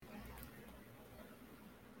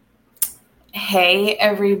Hey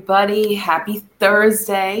everybody, happy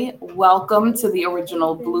Thursday. Welcome to the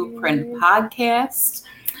Original Blueprint podcast.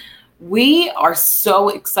 We are so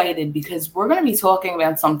excited because we're going to be talking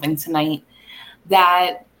about something tonight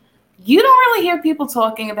that you don't really hear people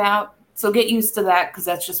talking about. So get used to that because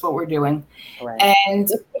that's just what we're doing. Right. And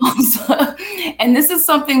this is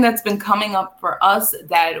something that's been coming up for us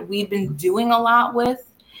that we've been doing a lot with,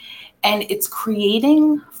 and it's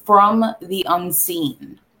creating from the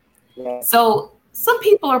unseen. Yeah. So some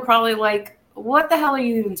people are probably like, what the hell are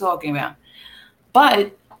you even talking about?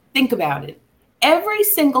 But think about it. Every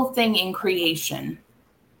single thing in creation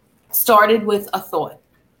started with a thought.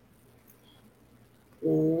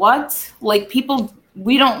 What? Like people,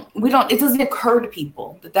 we don't, it doesn't occur to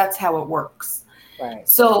people that that's how it works. Right.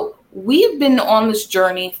 So we've been on this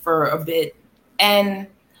journey for a bit. And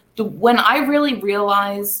when I really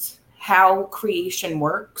realized how creation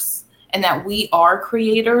works and that we are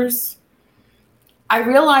creators, I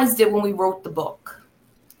realized it when we wrote the book.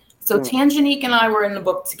 So Tanjanique and I were in the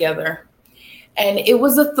book together, and it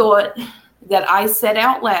was a thought that I said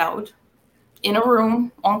out loud in a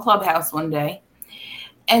room on Clubhouse one day.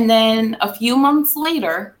 And then a few months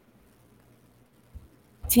later,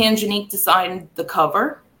 Tanjanique designed the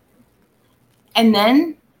cover, and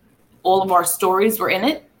then all of our stories were in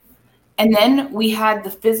it. And then we had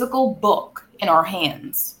the physical book in our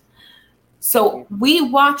hands. So we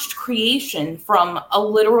watched creation from a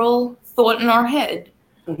literal thought in our head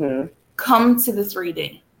come to the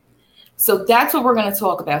 3D. So that's what we're going to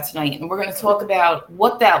talk about tonight. And we're going to talk about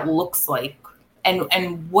what that looks like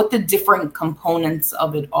and what the different components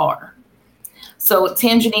of it are. So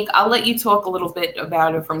Tanjanique, I'll let you talk a little bit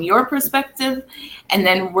about it from your perspective, and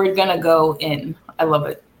then we're going to go in. I love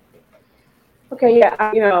it. Okay,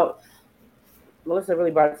 yeah, Melissa really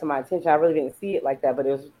brought it to my attention. I really didn't see it like that, but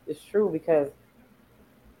it's true because,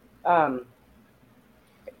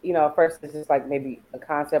 first it's just like maybe a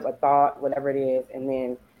concept, a thought, whatever it is, and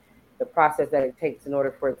then the process that it takes in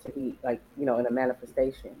order for it to be like, in a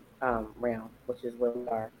manifestation realm, which is where we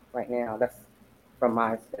are right now. That's from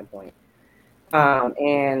my standpoint.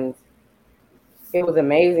 And it was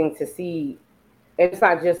amazing to see. It's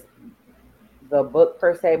not just the book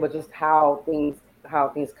per se, but just how things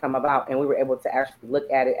come about, and we were able to actually look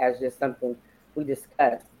at it as just something we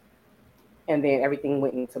discussed, and then everything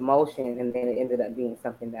went into motion, and then it ended up being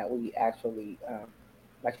something that we actually,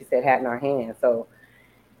 like you said, had in our hands. So,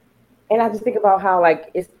 and I just think about how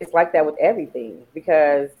like it's like that with everything,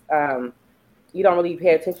 because you don't really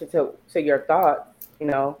pay attention to your thoughts,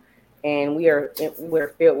 and we're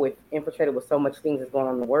infiltrated with so much things that's going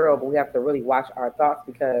on in the world, but we have to really watch our thoughts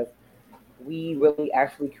because we really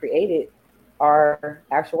actually created our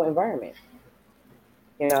actual environment.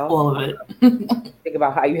 All of it. Think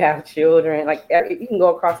about how you have children, like you can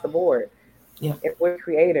go across the board. Yeah. If we're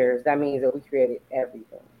creators, that means that we created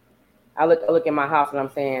everything. I look at my house and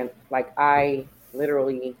I'm saying, like, I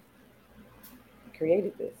literally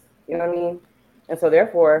created this. You know what I mean? And so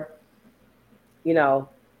therefore,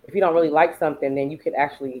 if you don't really like something, then you could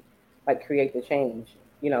actually like create the change,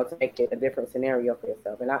 to make it a different scenario for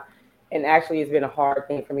yourself. And actually, it's been a hard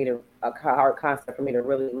concept for me to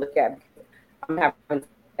really look at. I'm having,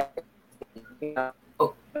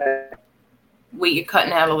 Wait, you're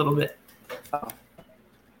cutting out a little bit.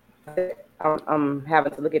 I'm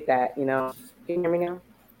having to look at that. Can you hear me now?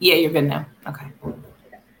 Yeah, you're good now. Okay.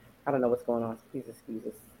 I don't know what's going on. Please excuse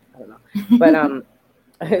us. I don't know, but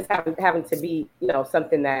it's having to be,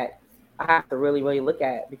 something that I have to really, really look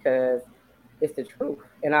at because it's the truth.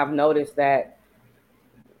 And I've noticed that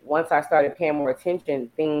once I started paying more attention,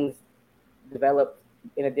 things developed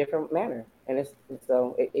in a different manner. And that's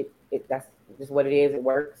just what it is. It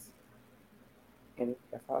works. And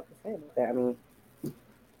that's all I can say about that. I mean,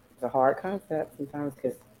 it's a hard concept sometimes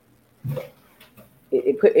because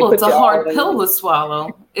it's a hard pill to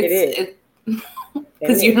swallow. It is.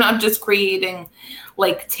 Because you're not just creating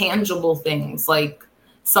like tangible things, like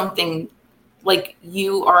something like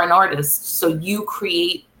you are an artist. So you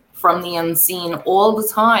create from the unseen all the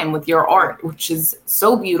time with your art, which is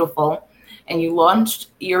so beautiful. And you launched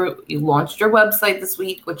your website this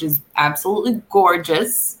week, which is absolutely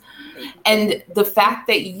gorgeous. And the fact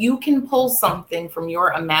that you can pull something from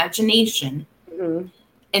your imagination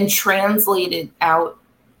and translate it out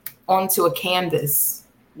onto a canvas.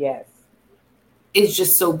 Yes. Is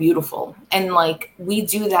just so beautiful. And like we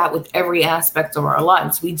do that with every aspect of our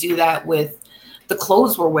lives. We do that with the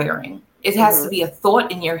clothes we're wearing. It has to be a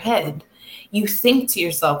thought in your head. You think to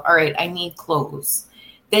yourself, all right, I need clothes.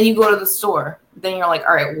 Then you go to the store. Then you're like,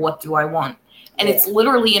 all right, what do I want? And it's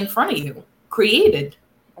literally in front of you, created.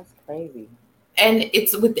 That's crazy. And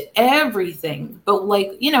it's with everything. But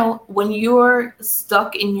like, you know, when you're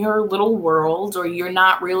stuck in your little world or you're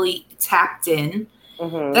not really tapped in,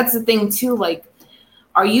 that's the thing too. Like,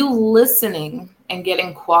 are you listening and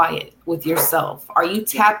getting quiet with yourself? Are you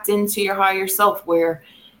tapped into your higher self where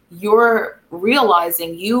you're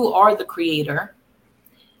realizing you are the creator?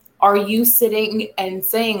 Are you sitting and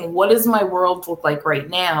saying, what does my world look like right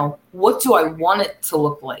now? What do I want it to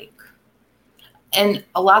look like? And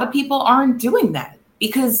a lot of people aren't doing that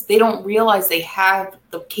because they don't realize they have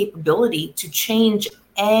the capability to change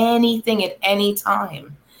anything at any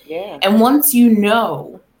time. Yeah. And once you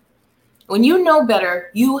know, when you know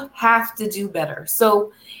better, you have to do better.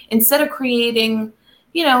 So instead of creating,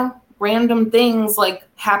 you know, random things like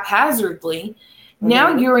haphazardly,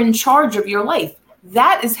 now you're in charge of your life.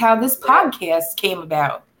 That is how this podcast came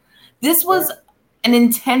about. This was an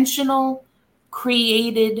intentional,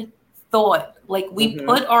 created thought. Like we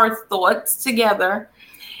put our thoughts together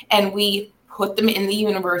and we put them in the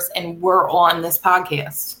universe and we're on this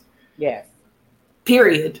podcast. Yes.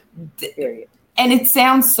 Period. Period. And it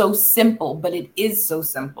sounds so simple, but it is so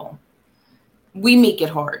simple. We make it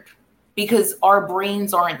hard because our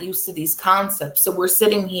brains aren't used to these concepts. So we're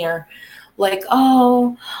sitting here like,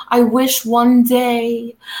 oh, I wish one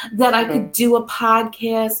day that I could do a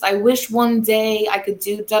podcast. I wish one day I could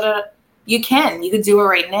do da-da. You could do it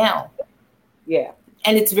right now. Yeah.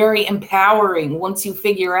 And it's very empowering once you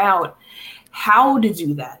figure out how to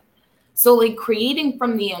do that. So like creating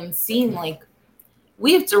from the unseen, like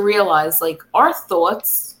we have to realize like our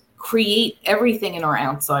thoughts create everything in our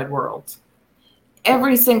outside world.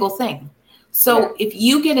 Every single thing. So if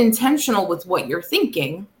you get intentional with what you're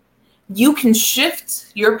thinking, you can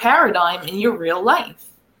shift your paradigm in your real life.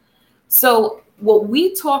 So what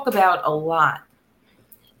we talk about a lot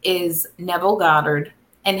is Neville Goddard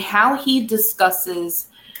and how he discusses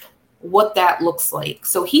what that looks like.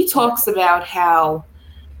 So he talks about how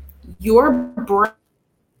your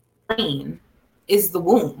brain is the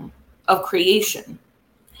womb of creation.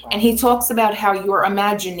 And he talks about how your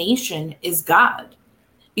imagination is God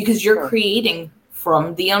because you're creating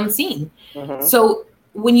from the unseen. So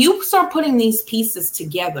when you start putting these pieces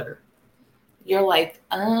together, you're like,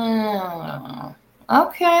 oh,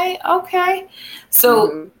 okay.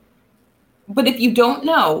 So, but if you don't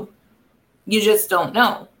know, you just don't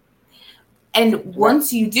know. And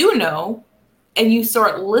once you do know, and you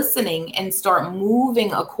start listening and start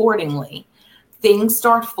moving accordingly, things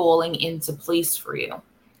start falling into place for you.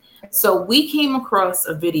 So we came across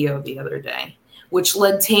a video the other day, which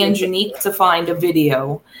led Tangenique to find a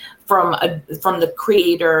video from the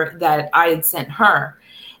creator that I had sent her.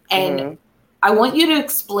 And I want you to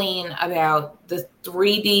explain about the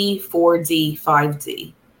 3D, 4D,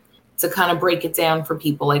 5D to kind of break it down for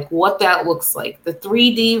people, like what that looks like. The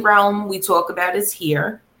 3D realm we talk about is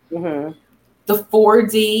here, the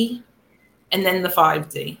 4D, and then the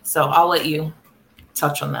 5D. So I'll let you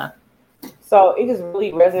touch on that. So it just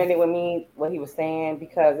really resonated with me, what he was saying,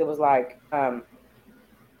 because it was like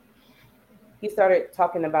he started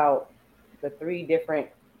talking about the 3 different,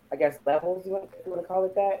 I guess, levels, you want to call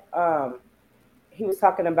it that. He was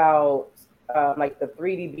talking about like the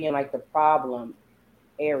 3D being like the problem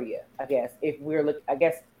area, I guess. If we're I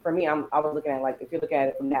guess for me, I was looking at like, if you're looking at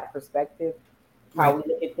it from that perspective, how we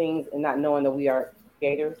look at things and not knowing that we are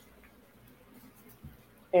creators.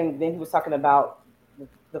 And then he was talking about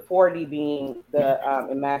the 4D being the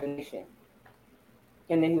imagination.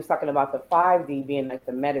 And then he was talking about the 5D being like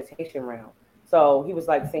the meditation realm. So he was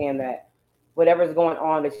like saying that whatever's going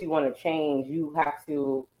on that you want to change, you have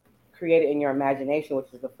to create it in your imagination,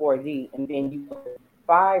 which is the 4D. And then you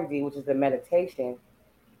 5D, which is the meditation,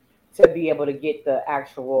 to be able to get the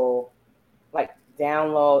actual like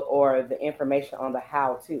download or the information on the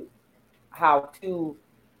how to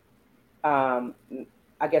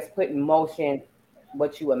I guess put in motion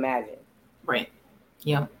what you imagine. Right.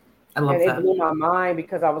 Yeah. I love that. And it blew my mind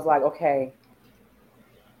because I was like, okay,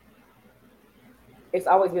 it's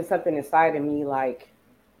always been something inside of me, like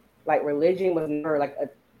religion was never like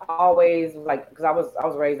always like, because I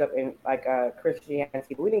was raised up in like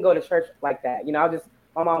Christianity, but we didn't go to church like that. You know,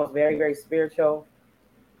 my mom was very, very spiritual,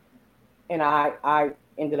 and I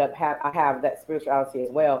ended up I have that spirituality as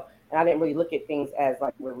well. And I didn't really look at things as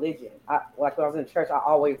like religion. Like when I was in church, I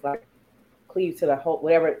always like cleave to the whole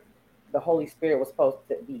whatever the Holy Spirit was supposed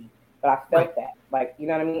to be. But I felt that, like, you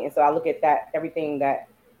know what I mean? And so I look at that, everything that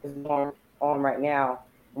is going on right now.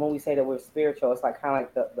 And when we say that we're spiritual, it's like kind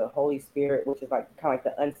of like the Holy Spirit, which is like kind of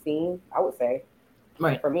like the unseen, I would say.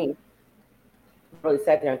 Right. For me, I really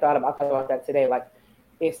sat there and thought about that today. Like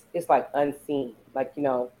it's like unseen. Like, you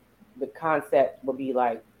know, the concept would be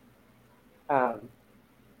like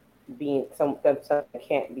being something that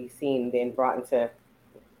can't be seen, then brought into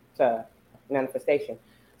manifestation.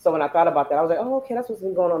 So when I thought about that, I was like, oh, okay, that's what's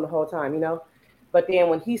been going on the whole time, you know? But then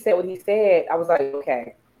when he said what he said, I was like,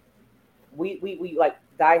 okay, we like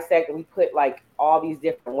dissect and we put like all these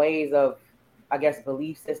different ways of, I guess,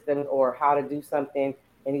 belief systems or how to do something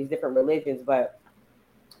in these different religions. But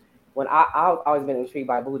when I've always been intrigued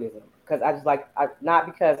by Buddhism, because I just like, not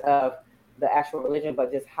because of the actual religion,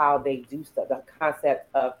 but just how they do stuff, the concept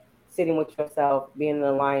of sitting with yourself, being in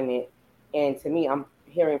alignment. And to me, I'm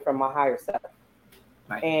hearing from my higher self.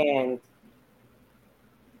 Right. And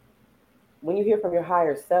when you hear from your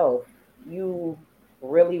higher self, you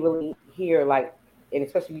really, really hear, like, and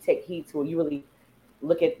especially you take heed to it,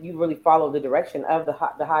 you really follow the direction of the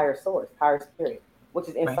higher source, higher spirit, which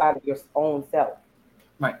is inside right. of your own self.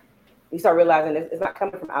 Right. You start realizing it's not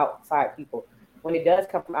coming from outside people. When it does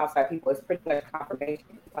come from outside people, it's pretty much confirmation.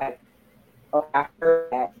 It's like, oh, I heard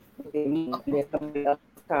that within me, and then somebody else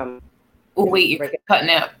come. Oh, wait, you're cutting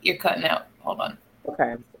out. You're cutting out. Hold on.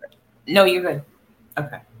 Okay. No, you're good.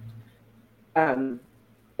 Okay.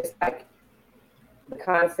 It's like the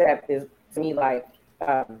concept is to me like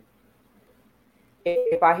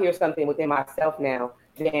if I hear something within myself now,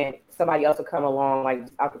 then somebody else will come along like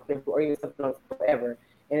out the clear or even something else forever,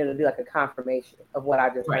 and it'll be like a confirmation of what I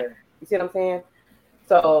just right. heard. You see what I'm saying?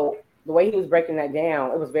 So the way he was breaking that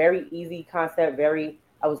down, it was very easy concept, it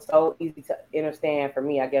was so easy to understand for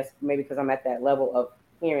me, I guess maybe because I'm at that level of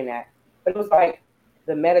hearing that. But it was like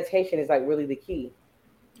the meditation is like really the key.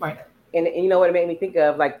 Right. And you know what it made me think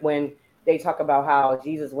of? Like when they talk about how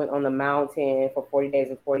Jesus went on the mountain for 40 days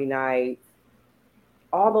and 40 nights.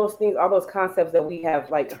 All those things, all those concepts that we have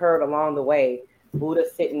like heard along the way. Buddha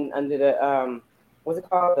sitting under the, what's it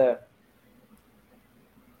called? The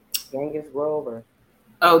Ganges Grove or?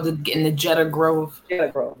 Oh, in the Jeddah Grove.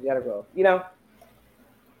 Jeddah Grove, you know?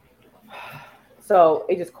 So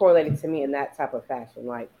it just correlated to me in that type of fashion.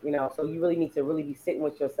 Like, you know, so you really need to really be sitting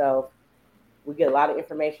with yourself. We get a lot of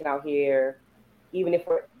information out here. Even if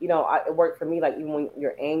we're, you know, it worked for me, like even when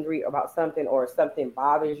you're angry about something or something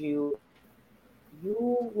bothers you,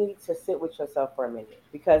 you need to sit with yourself for a minute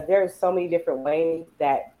because there's so many different ways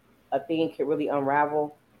that a thing can really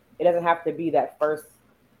unravel. It doesn't have to be that first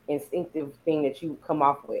instinctive thing that you come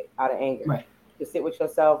off with out of anger. Right. To sit with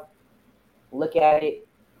yourself, look at it,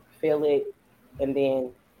 feel it, and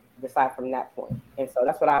then decide from that point. And so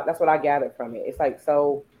that's what I gathered from it. It's like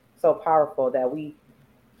so powerful that we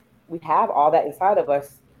have all that inside of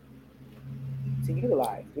us to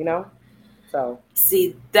utilize, you know? So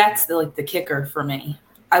see, that's the kicker for me.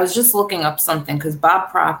 I was just looking up something because Bob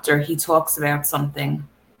Proctor, he talks about something,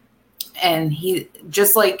 and he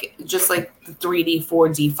just like the 3D,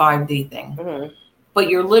 4D, 5D thing. Mm-hmm. But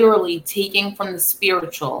you're literally taking from the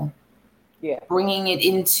spiritual, yeah, bringing it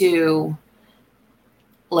into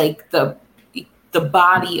like the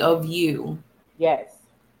body of you. Yes.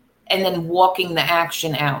 And then walking the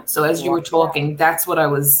action out. So as you were talking, that's what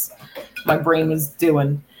my brain was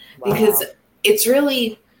doing. Wow. Because it's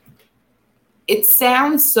really, it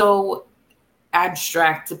sounds so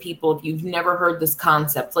abstract to people if you've never heard this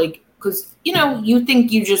concept. Like, because, you know, you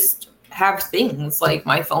think you just have things like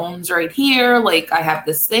my phone's right here, like I have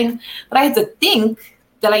this thing, but I had to think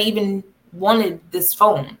that I even wanted this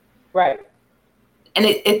phone. Right. And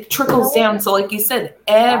it trickles down. So like you said,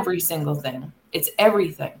 every single thing, it's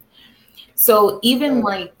everything. So even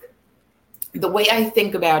like the way I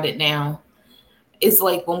think about it now is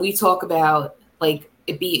like when we talk about like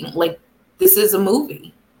it being like, this is a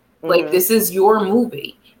movie, like this is your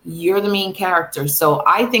movie. You're the main character. So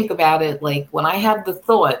I think about it like when I have the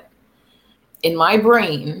thought in my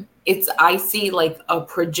brain, I see like a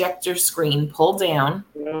projector screen pulled down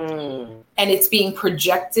and it's being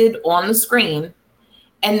projected on the screen.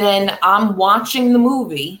 And then I'm watching the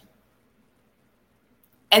movie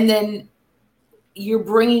and then you're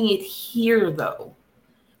bringing it here though.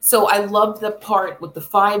 So I love the part with the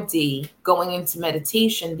 5D going into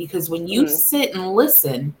meditation because when you sit and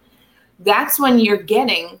listen, that's when you're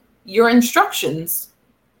getting your instructions.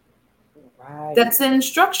 Right. That's the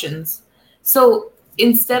instructions. So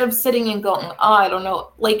instead of sitting and going, oh, I don't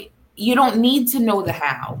know, like you don't need to know the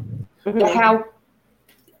how. The how,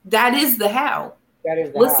 that is the how. That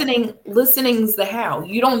is the listening's the how.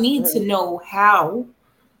 You don't need to know how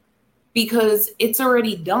because it's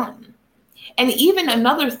already done. And even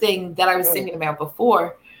another thing that I was thinking about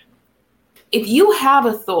before, if you have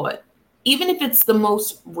a thought, even if it's the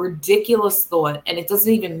most ridiculous thought and it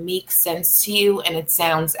doesn't even make sense to you and it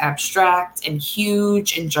sounds abstract and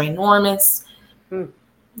huge and ginormous,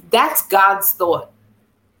 that's God's thought.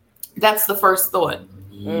 That's the first thought.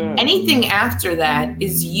 Anything after that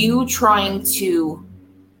is you trying to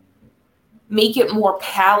make it more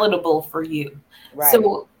palatable for you. Right.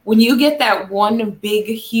 So when you get that one big,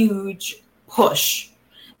 huge push,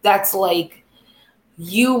 that's like,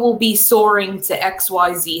 you will be soaring to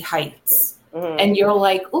XYZ heights. And you're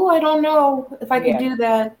like, oh, I don't know if I can do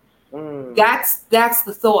that. That's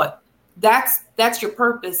the thought. That's your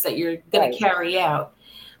purpose that you're going to carry out.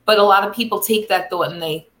 But a lot of people take that thought and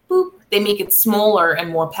they make it smaller and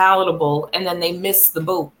more palatable, and then they miss the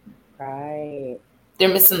boat. Right. They're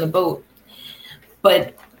missing the boat.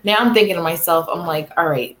 But now I'm thinking to myself, I'm like, all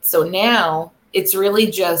right, so now it's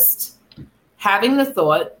really just having the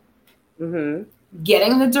thought,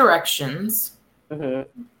 getting the directions, and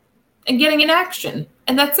getting an action.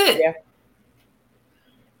 And that's it. Yeah.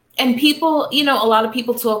 And people, a lot of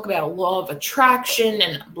people talk about law of attraction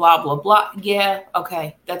and blah, blah, blah. Yeah,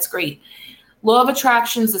 okay, that's great. Law of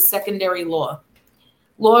attraction is a secondary law.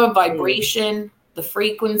 Law of vibration, the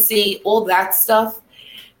frequency, all that stuff.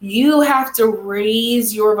 You have to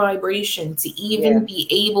raise your vibration to even be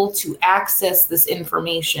able to access this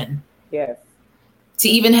information. Yes. To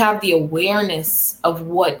even have the awareness of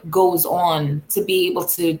what goes on, to be able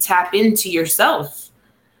to tap into yourself.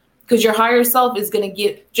 Because your higher self is going to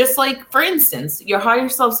give, just like, for instance, your higher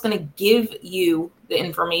self is going to give you the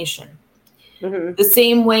information. The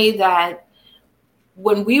same way that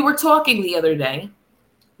when we were talking the other day,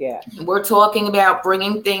 we're talking about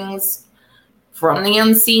bringing things from the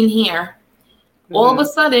unseen here. All of a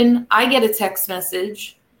sudden, I get a text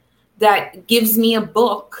message that gives me a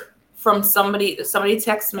book from somebody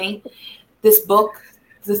texts me this book,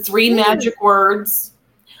 The 3 Magic Words.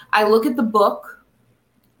 I look at the book,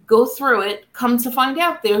 go through it, come to find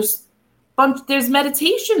out there's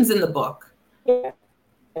meditations in the book. Yeah.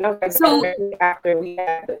 And I was like, so after we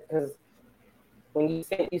had, because when you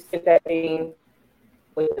sent that thing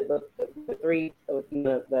with the 3D,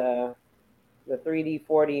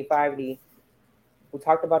 4D, 5D, we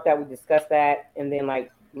talked about that, we discussed that, and then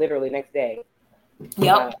like literally next day.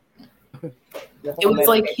 Yep. It was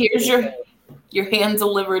like, here's your hand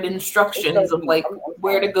delivered instructions of like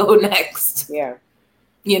where to go next. Yeah.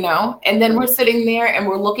 And then we're sitting there and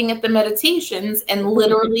we're looking at the meditations, and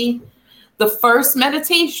literally the first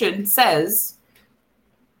meditation says,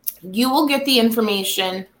 you will get the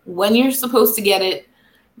information when you're supposed to get it,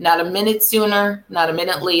 not a minute sooner, not a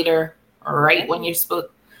minute later, right when you're supposed.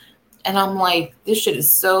 And I'm like, this shit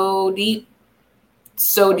is so deep.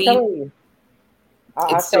 So deep.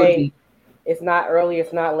 I'll say it's not early,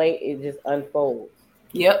 it's not late, it just unfolds.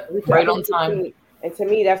 Yep, right on time. And to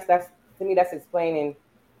me, that's explaining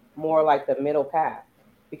more like the middle path,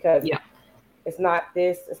 because it's not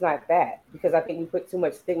this, it's not that. Because I think we put too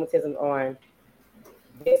much stigmatism on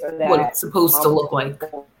this or that. What it's supposed to look like.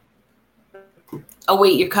 Oh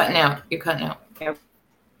wait, you're cutting out. Okay,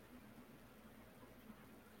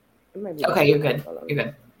 you're good.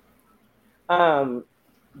 You're good.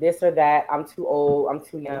 This or that. I'm too old. I'm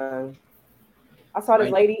too young. I saw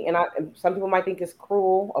this lady, and some people might think it's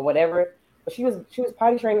cruel or whatever, but she was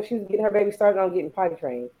potty trained. She was getting her baby started on getting potty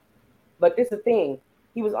trained. But this is the thing.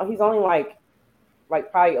 He's only like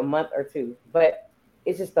probably a month or two, but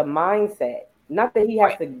it's just the mindset. Not that he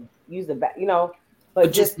has to use the back,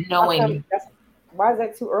 but just knowing. Why is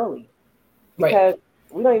that too early? Because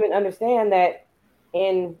we don't even understand that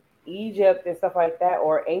in Egypt and stuff like that,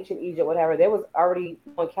 or ancient Egypt, whatever, there was already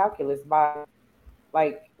on calculus by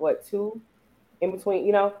 2 in between,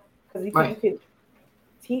 because you could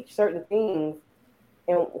teach certain things.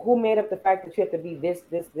 And who made up the fact that you have to be this,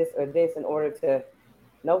 or this in order to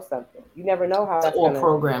know something? You never know how it's all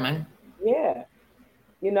programming. Yeah.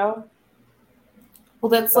 Well,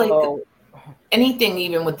 that's like anything,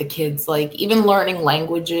 even with the kids, like even learning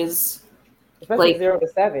languages. Especially 0 to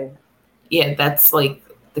 7. Yeah, that's like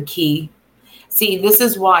the key. See, this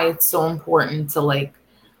is why it's so important to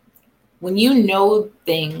when you know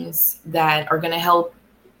things that are going to help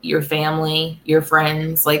your family, your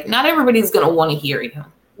friends, not everybody's going to want to hear you.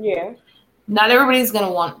 Yeah. Not everybody's going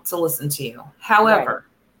to want to listen to you. However,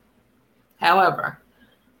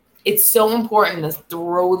 it's so important to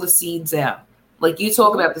throw the seeds out. You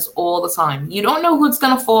talk about this all the time. You don't know who it's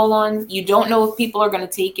going to fall on. You don't know if people are going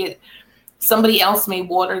to take it. Somebody else may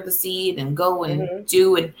water the seed and go and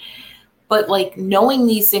do it. But knowing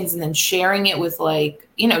these things and then sharing it with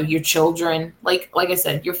your children, like I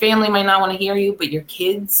said, your family might not want to hear you, but your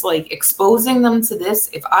kids, exposing them to this.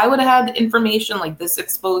 If I would have had information like this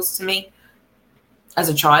exposed to me as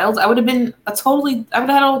a child, I would have had a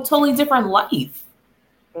totally different life.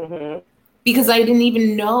 Because I didn't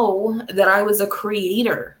even know that I was a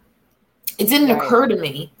creator. It didn't occur to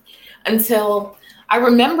me until I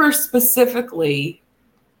remember specifically,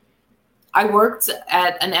 I worked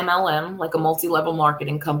at an MLM, like a multi-level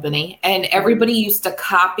marketing company, and everybody used to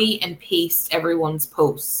copy and paste everyone's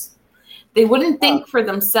posts. They wouldn't think for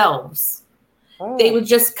themselves. They would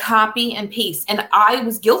just copy and paste. And I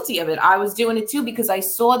was guilty of it. I was doing it too because I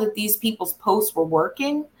saw that these people's posts were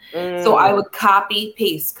working. So I would copy,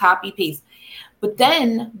 paste. But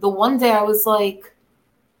then the one day I was like,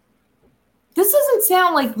 this doesn't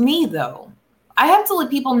sound like me though. I have to let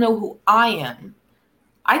people know who I am.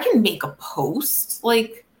 I can make a post.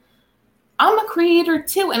 Like, I'm a creator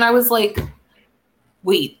too. And I was like,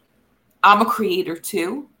 wait, I'm a creator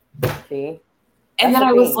too? See? And then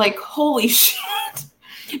I was like, holy shit.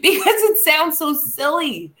 Because it sounds so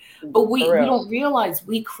silly. But we don't realize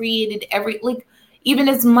we created even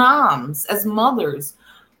as moms, as mothers,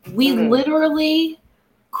 we literally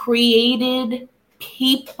created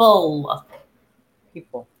people.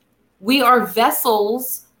 We are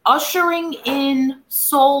vessels ushering in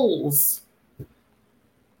souls.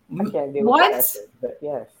 I can't do what? But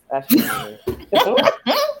yes, absolutely.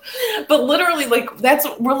 But literally, like,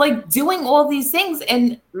 we're like doing all these things,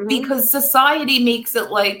 and because society makes it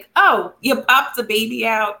like, oh, you popped a baby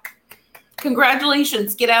out,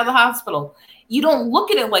 congratulations, get out of the hospital. You don't look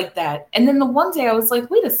at it like that. And then the one day I was like,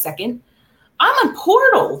 wait a second, I'm a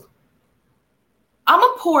portal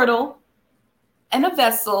and a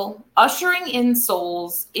vessel ushering in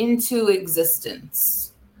souls into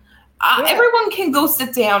existence. Everyone can go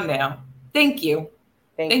sit down now. Thank you.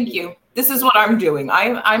 Thank you. This is what I'm doing.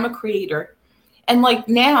 I'm a creator. And like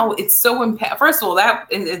now it's so empowering. First of all,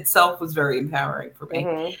 that in itself was very empowering for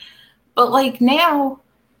me. But like now,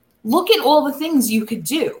 look at all the things you could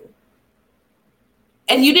do.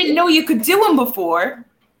 And you didn't know you could do them before,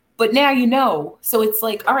 but now you know. So it's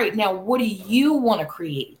like, all right, now what do you want to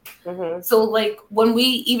create? So like when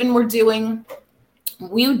we did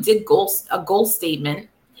a goal statement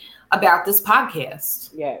about this podcast.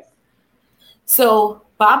 Yes. So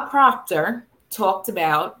Bob Proctor talked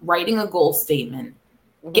about writing a goal statement,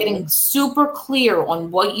 getting super clear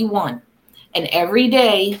on what you want. And every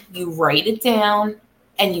day you write it down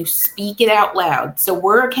and you speak it out loud. So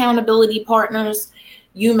we're accountability partners.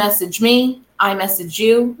 You message me, I message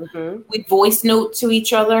you. We voice note to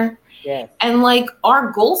each other. Yes. And like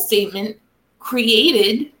our goal statement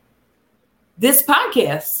created this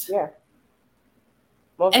podcast. Yeah.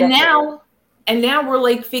 And now we're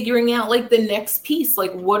like figuring out like the next piece.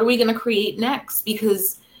 Like, what are we going to create next?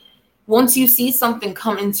 Because once you see something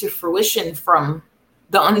come into fruition from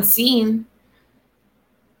the unseen,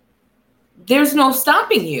 there's no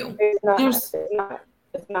stopping you. It's not.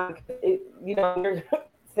 You're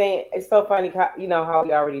saying it's so funny. How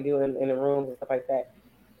we already do in the rooms and stuff like that.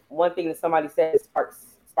 One thing that somebody says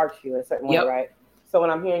sparks you in a certain way, right? So when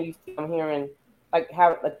I'm hearing you, I'm hearing like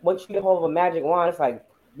once you get hold of a magic wand, it's like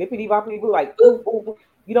bippity boppity boo, like ooh, ooh, ooh.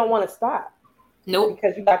 You don't want to stop. Nope.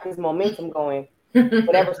 Because you got this momentum going.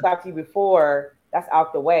 Whatever stopped you before, that's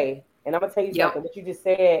out the way. And I'm gonna tell you something. What you just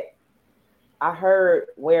said, I heard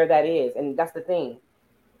where that is, and that's the thing.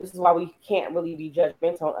 This is why we can't really be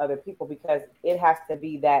judgmental on other people, because it has to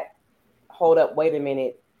be that, hold up, wait a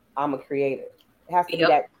minute, I'm a creator. It has to be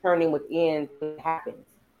that turning within that happens.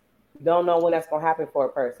 You don't know when that's going to happen for a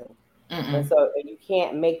person. And so you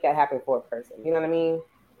can't make that happen for a person. You know what I mean?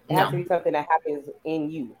 It has to be something that happens in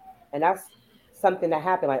you. And that's something that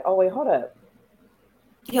happened like, oh, wait, hold up.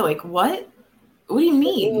 Yeah, like what? What do you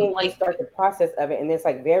mean? Like start the process of it, and it's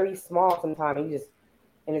like very small sometimes.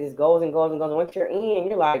 And it just goes and goes and goes. And once you're in,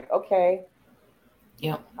 you're like, okay.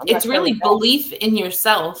 Yeah, it's really belief in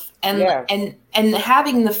yourself and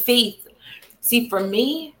having the faith. See, for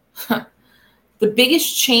me, the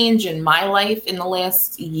biggest change in my life in the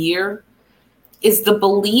last year is the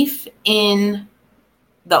belief in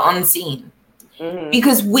the unseen.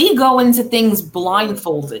 Because we go into things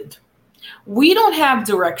blindfolded. We don't have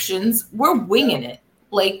directions. We're winging it.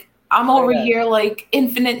 Like, I'm over here like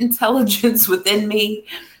infinite intelligence within me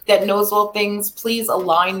that knows all things. Please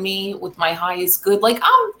align me with my highest good. Like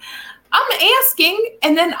I'm asking,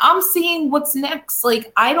 and then I'm seeing what's next.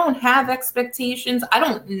 Like, I don't have expectations. I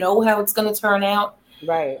don't know how it's going to turn out.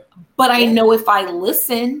 Right. But I know if I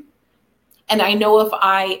listen, and I know if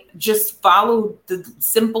I just follow the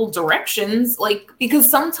simple directions, like, because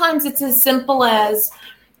sometimes it's as simple as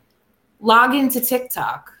log into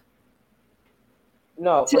TikTok.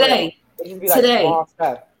 No, today.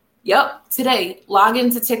 Today, log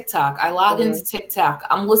into TikTok. I log into TikTok.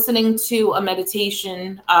 I'm listening to a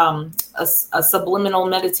meditation, a subliminal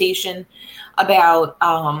meditation about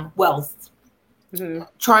wealth.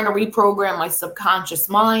 Trying to reprogram my subconscious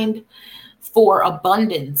mind for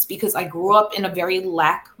abundance because I grew up in a very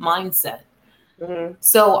lack mindset. Mm-hmm.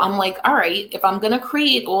 So I'm like, all right, if I'm going to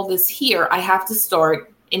create all this here, I have to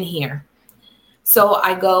start in here. So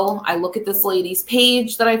I look at this lady's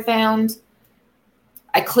page that I found.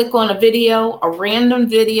 I click on a random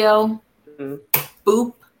video. Mm-hmm.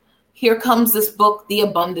 Boop. Here comes this book, The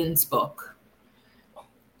Abundance Book.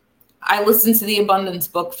 I listen to The Abundance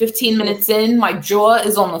Book. 15 minutes in, my jaw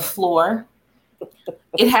is on the floor.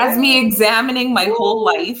 It has me examining my whole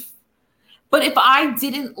life. But if I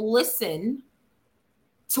didn't listen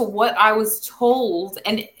to what I was told,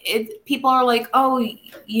 and people are like, oh,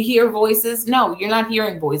 you hear voices. No, you're not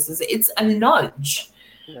hearing voices. It's a nudge.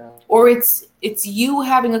 No. Or it's you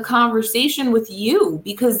having a conversation with you,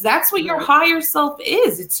 because that's what your higher self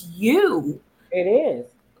is. It's you. It is.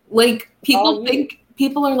 Like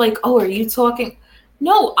people are like, oh, are you talking?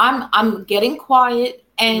 No, I'm getting quiet.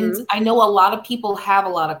 And I know a lot of people have a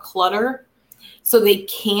lot of clutter, so they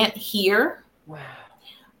can't hear. Wow.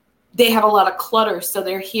 They have a lot of clutter, so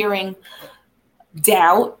they're hearing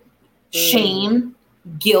doubt, shame,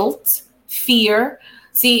 guilt, fear.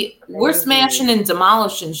 See, we're smashing and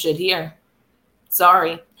demolishing shit here.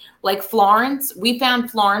 Sorry. Like Florence, we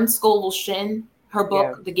found Florence Scovel Shinn, her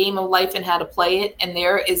book, The Game of Life and How to Play It. And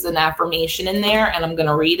there is an affirmation in there, and I'm going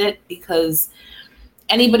to read it because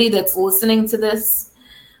anybody that's listening to this,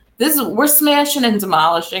 we're smashing and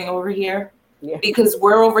demolishing over here because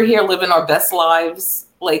we're over here living our best lives.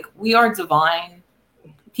 Like, we are divine.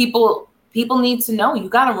 People need to know. You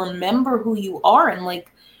got to remember who you are, and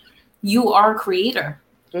like, you are a creator.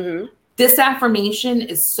 Mm-hmm. This affirmation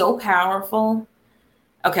is so powerful.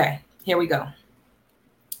 Okay, here we go.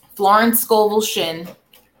 Florence Scovel Shinn,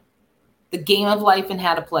 The Game of Life and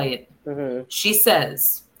How to Play It. Mm-hmm. She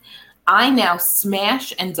says, I now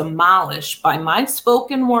smash and demolish by my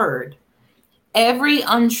spoken word every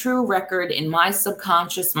untrue record in my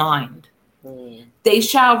subconscious mind. Mm. They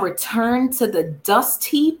shall return to the dust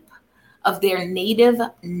heap of their native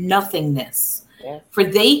nothingness, for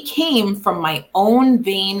they came from my own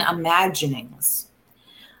vain imaginings.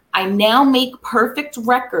 I now make perfect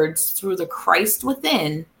records through the Christ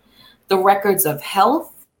within, the records of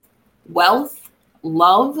health, wealth,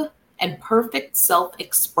 love, and perfect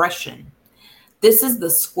self-expression. This is the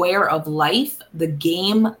square of life, the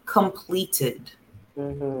game completed.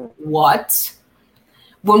 Mm-hmm. What?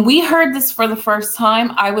 When we heard this for the first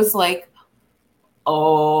time, I was like,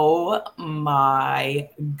 oh my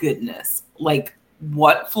goodness. Like,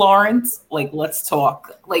 what, Florence? Like, let's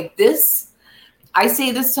talk. Like this, I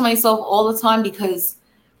say this to myself all the time because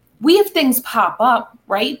we have things pop up,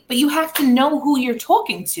 right? But you have to know who you're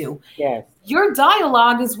talking to. Yes. Your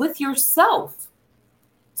dialogue is with yourself.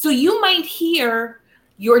 So you might hear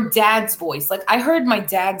your dad's voice. Like, I heard my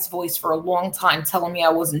dad's voice for a long time telling me I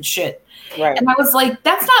wasn't shit. Right. And I was like,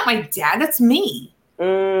 that's not my dad. That's me.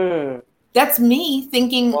 That's me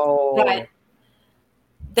thinking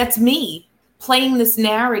that's me playing this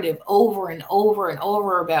narrative over and over and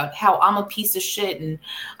over about how I'm a piece of shit and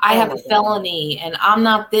I have a felony and I'm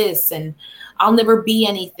not this and I'll never be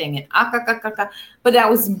anything. And but that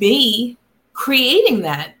was me creating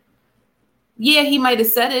that. Yeah, he might have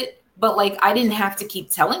said it, but like, I didn't have to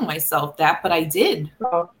keep telling myself that, but I did.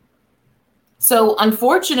 So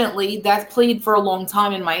unfortunately, that played for a long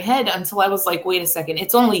time in my head until I was like, wait a second,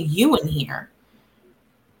 it's only you in here.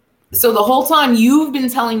 So the whole time you've been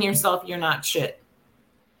telling yourself you're not shit.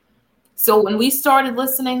 So when we started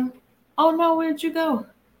listening, oh no, where'd you go?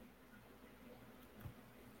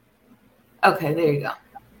 Okay, there you go.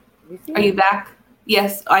 Are you back?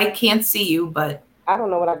 Yes, I can't see you, but I don't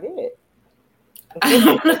know what I did.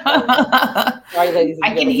 I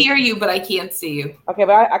can hear you, but I can't see you. Okay,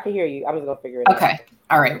 but I can hear you. I'm just gonna figure it out. Okay.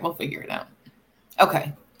 All right, we'll figure it out.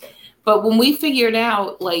 Okay. But when we figured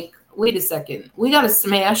out, like, wait a second, we got to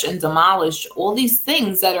smash and demolish all these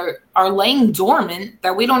things that are laying dormant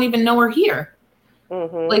that we don't even know are here.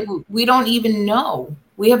 Mm-hmm. Like, we don't even know.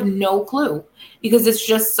 We have no clue because it's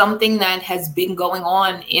just something that has been going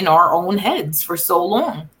on in our own heads for so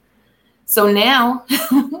long. So now,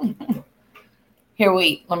 here,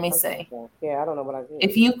 wait, let me see. Yeah, I don't know what I did.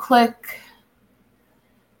 If you click.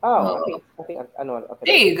 I think I know. Okay.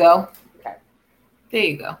 There you go. Okay. There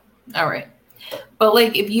you go. All right. But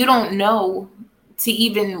like, if you don't know to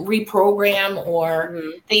even reprogram or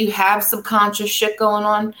that you have subconscious shit going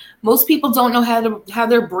on, most people don't know how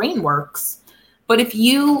their brain works. But if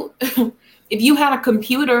you had a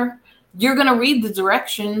computer, you're going to read the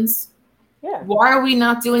directions. Yeah. Why are we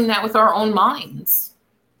not doing that with our own minds?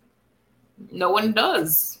 No one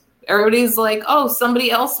does. Everybody's like, oh,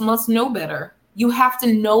 somebody else must know better. You have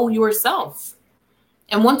to know yourself.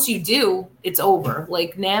 And once you do, it's over.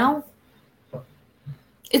 Like now,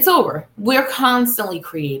 it's over. We're constantly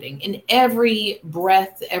creating in every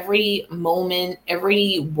breath, every moment,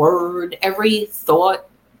 every word, every thought,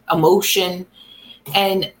 emotion.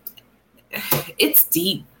 And it's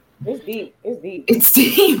deep. It's deep. It's deep. It's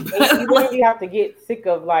deep. And you literally have to get sick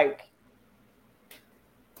of like,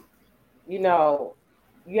 you know,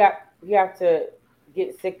 you have to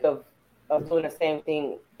get sick of doing the same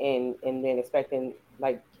thing and then expecting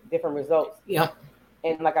like different results. Yep.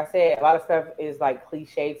 And like I said, a lot of stuff is like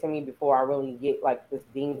cliche to me before I really get like this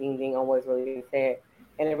ding ding ding on what's really being said.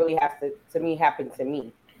 And it really has to me happen to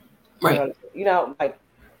me. Right. You know, like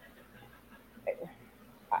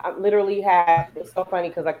I literally had, it's so funny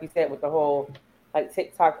because like you said with the whole like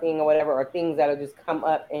TikTok thing or whatever, or things that'll just come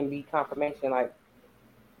up and be confirmation. Like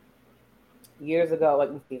years ago, like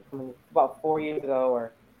about 4 years ago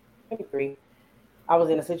or maybe 3, I was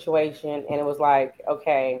in a situation and it was like,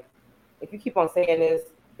 okay, if you keep on saying this,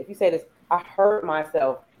 if you say this, I heard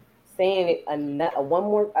myself saying it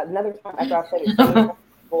another time after I said it,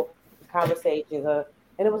 conversations,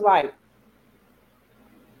 and it was like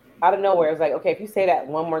out of nowhere. It was like, okay, if you say that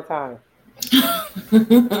one more time,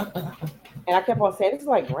 and I kept on saying, this is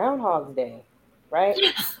like Groundhog's Day, right?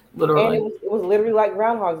 Literally. And it was literally like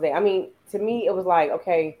Groundhog's Day. I mean, to me, it was like,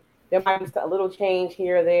 okay, there might be a little change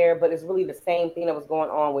here or there, but it's really the same thing that was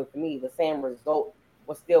going on with me. The same result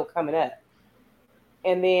was still coming up.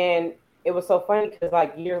 And then it was so funny because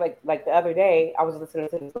like years like the other day, I was listening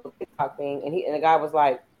to this little TikTok thing, and the guy was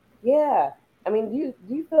like, yeah, I mean, do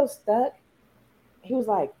you feel stuck? He was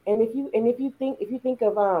like, and if you think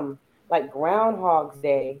of like Groundhog's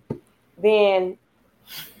Day, then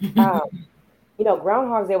you know,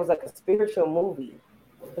 Groundhog's Day was like a spiritual movie.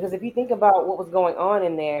 Because if you think about what was going on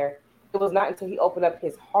in there, it was not until he opened up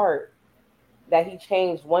his heart that he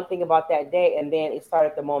changed one thing about that day, and then it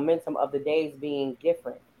started the momentum of the days being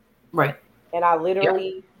different. Right. And I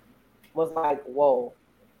literally was like, whoa.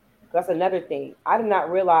 That's another thing. I did not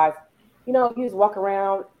realize, you know, you just walk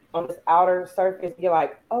around on this outer surface, you're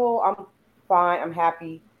like, oh, I'm fine, I'm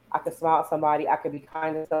happy, I can smile at somebody, I can be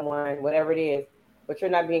kind to someone, whatever it is, but you're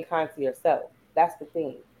not being kind to yourself. That's the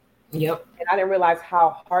thing. Yep. And I didn't realize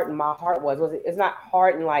how hardened my heart was. It's not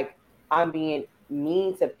hardened like I'm being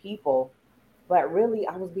mean to people, but really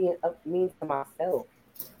I was being mean to myself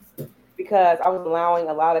because I was allowing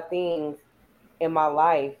a lot of things in my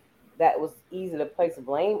life that was easy to place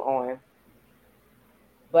blame on.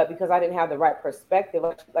 But because I didn't have the right perspective,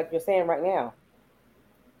 like you're saying right now,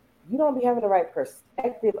 you don't be having the right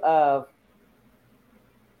perspective of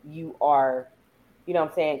you are, you know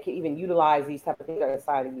what I'm saying, can even utilize these type of things that are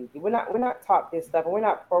inside of you. We're not taught this stuff, and we're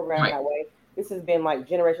not programmed that way. This has been like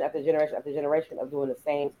generation after generation after generation of doing the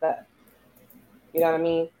same stuff. You know what I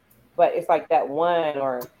mean? But it's like that one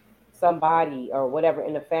or somebody or whatever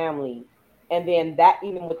in the family. And then that,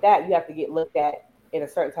 even with that, you have to get looked at in a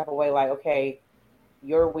certain type of way, like, okay,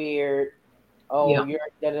 you're weird. Oh, you're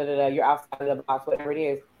you're outside of the box, whatever it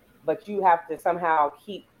is. But you have to somehow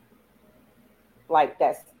keep like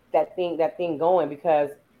that thing going, because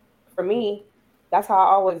for me, that's how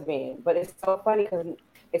I always been. But it's so funny because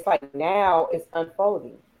it's like now it's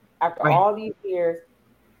unfolding. After all these years,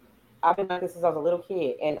 I've been like this since I was a little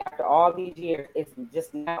kid, and after all these years, it's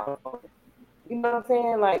just now unfolding. You know what I'm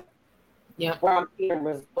saying? Like, where I'm hearing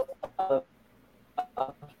results of.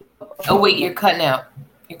 Oh wait, you're cutting out.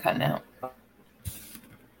 You're cutting out.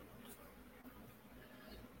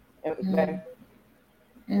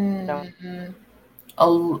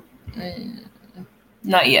 Oh,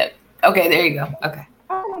 not yet. Okay, there you go. Okay.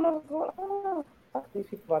 I don't know what's going on. I don't know. Talk to these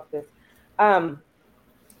people about this.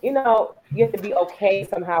 You know, you have to be okay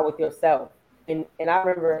somehow with yourself, and I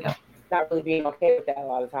remember not really being okay with that a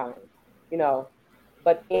lot of times. You know,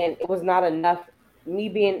 but then it was not enough. Me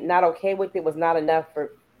being not okay with it was not enough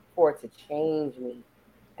for it to change me,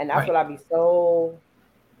 and that's what I'd be so.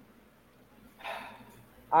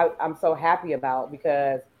 I'm so happy about,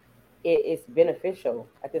 because it's beneficial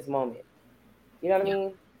at this moment. You know what I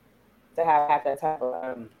mean? To have that type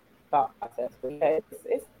of thought process. But yeah,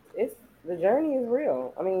 it's the journey is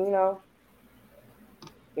real. I mean, you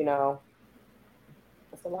know,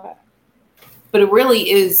 it's a lot. But it really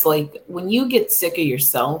is like when you get sick of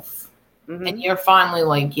yourself and you're finally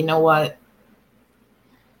like, you know what?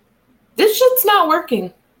 This shit's not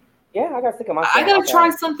working. Yeah, I got sick of myself. I gotta try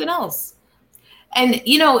something else. And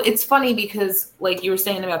you know, it's funny because like you were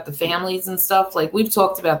saying about the families and stuff, like we've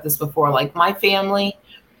talked about this before. Like my family,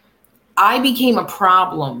 I became a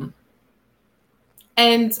problem.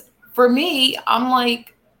 And for me, I'm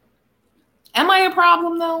like, am I a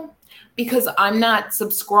problem though? Because I'm not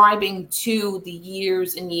subscribing to the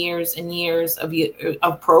years and years and years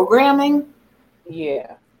of programming.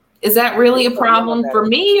 Yeah. Is that really a problem for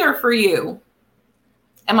me or for you?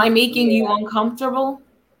 Am I making you uncomfortable?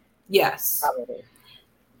 Yes. Probably.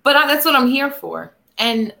 But that's what I'm here for.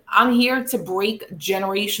 And I'm here to break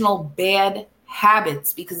generational bad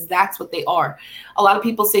habits, because that's what they are. A lot of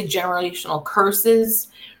people say generational curses.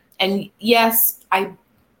 And yes, I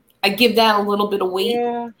give that a little bit of weight.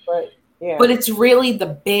 But it's really the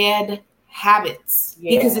bad habits,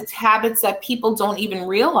 because it's habits that people don't even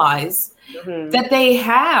realize that they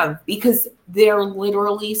have, because they're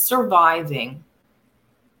literally surviving.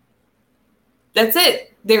 That's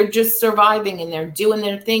it. They're just surviving and they're doing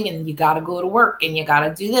their thing, and you got to go to work and you got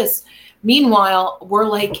to do this. Meanwhile, we're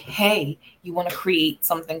like, hey, you want to create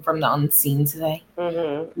something from the unseen today?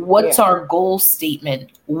 What's our goal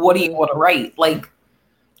statement? What do you want to write? Like,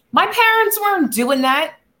 my parents weren't doing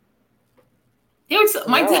that.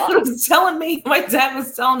 My dad was telling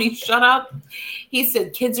me, shut up. He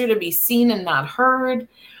said, kids are to be seen and not heard.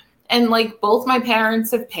 And like, both my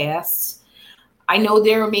parents have passed. I know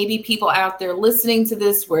there may be people out there listening to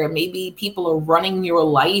this where maybe people are running your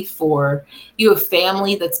life, or you have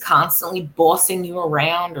family that's constantly bossing you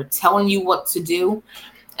around or telling you what to do.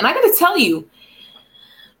 And I got to tell you,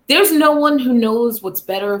 there's no one who knows what's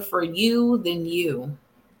better for you than you.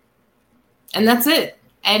 And that's it.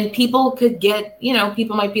 And people could get,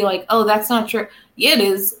 people might be like, oh, that's not true. Yeah, it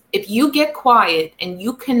is. If you get quiet and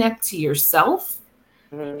you connect to yourself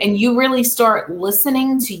and you really start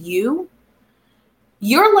listening to you,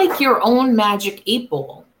 you're like your own magic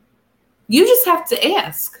 8-ball. You just have to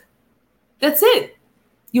ask. That's it.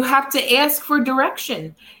 You have to ask for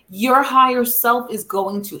direction. Your higher self is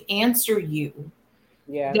going to answer you.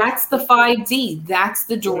 Yeah. That's the 5D. That's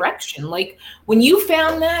the direction. Like, when you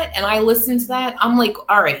found that and I listened to that, I'm like,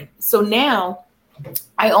 all right. So now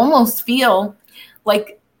I almost feel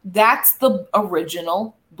like that's the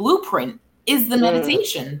original blueprint, is the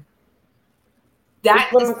meditation.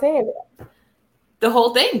 That's what I'm saying. The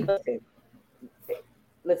whole thing.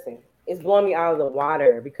 Listen, it's blowing me out of the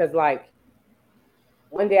water, because like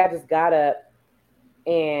one day I just got up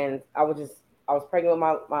and I was pregnant with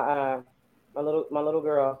my little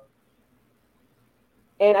girl.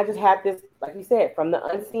 And I just had this, like you said, from the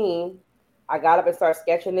unseen. I got up and started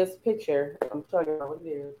sketching this picture. I'm showing you what it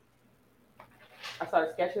is. I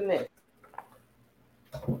started sketching this.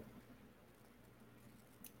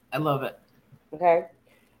 I love it. Okay.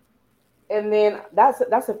 And then that's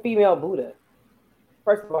a female Buddha,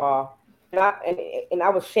 first of all. And I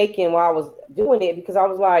was shaking while I was doing it, because I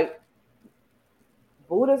was like,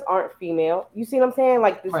 Buddhas aren't female. You see what I'm saying?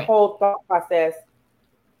 Like, this whole thought process.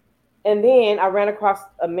 And then I ran across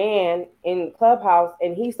a man in Clubhouse,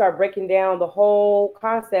 and he started breaking down the whole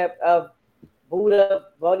concept of Buddha,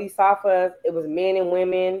 Bodhisattvas. It was men and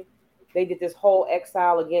women. They did this whole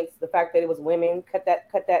exile against the fact that it was women. Cut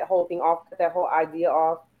that whole thing off. Cut that whole idea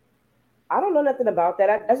off. I don't know nothing about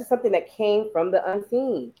that. That's just something that came from the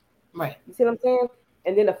unseen. Right. You see what I'm saying?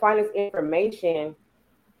 And then to find this information,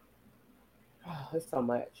 it's so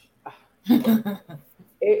much.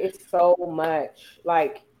 It's so much.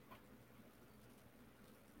 Like,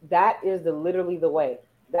 that is literally the way.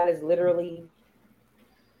 That is literally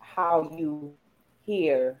how you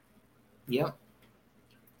hear. Yep.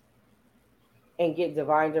 And get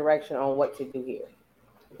divine direction on what to do here.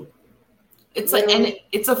 It's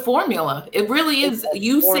it's a formula. It really is.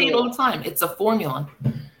 You say it all the time. It's a formula.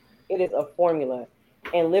 It is a formula.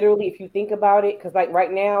 And literally, if you think about it, because like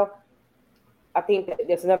right now, I think that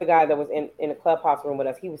there's another guy that was in a Clubhouse room with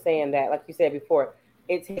us. He was saying that, like you said before,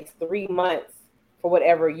 it takes 3 months for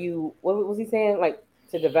whatever what was he saying? Like,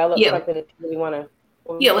 to develop something that you really want to.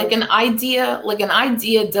 Yeah, like an idea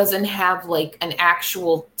doesn't have like an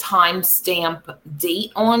actual timestamp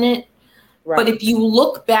date on it. Right. But if you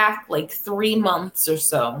look back like 3 months or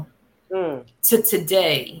so to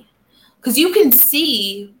today, because you can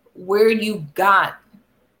see where you got,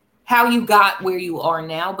 how you got where you are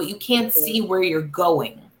now, but you can't see where you're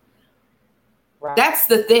going. Right. That's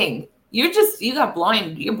the thing. You're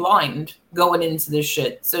blind going into this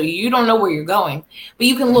shit. So you don't know where you're going, but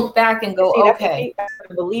you can look back and go, okay. That's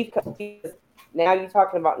the belief. Now you're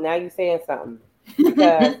saying something.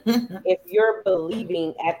 Because if you're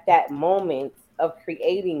believing at that moment of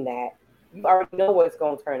creating that, you already know what it's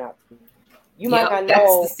going to turn out to be. You might not know.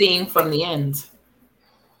 That's the scene from the end.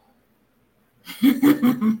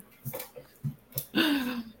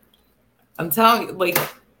 I'm telling you, like,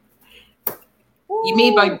 you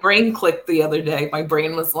made my brain click the other day. My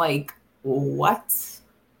brain was like, what?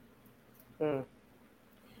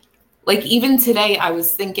 Like even today, I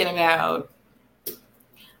was getting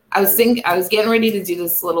ready to do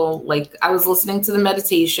this little, like, I was listening to the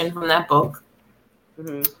meditation from that book.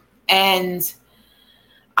 Mm-hmm. And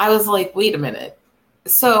I was like, wait a minute.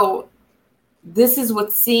 So this is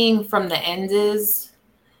what seeing from the end is.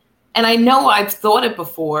 And I know I've thought it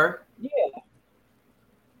before. Yeah.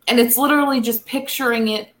 And it's literally just picturing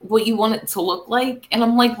it, what you want it to look like. And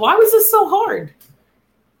I'm like, why was this so hard?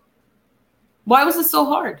 Why was it so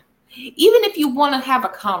hard? Even if you want to have a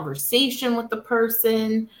conversation with the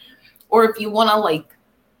person, or if you want to like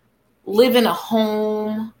live in a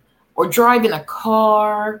home or drive in a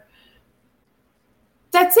car,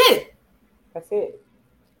 that's it. That's it.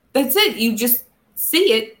 That's it. You just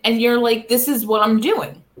see it and you're like, this is what I'm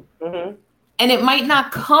doing. Mm-hmm. And it might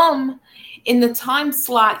not come in the time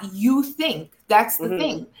slot you think. That's the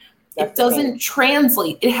thing. It doesn't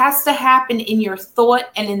translate. It has to happen in your thought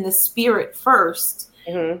and in the spirit first.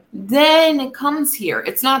 Mm-hmm. Then it comes here.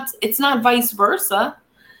 It's not vice versa.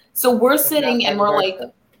 So we're sitting and we're like,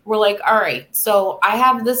 all right, so I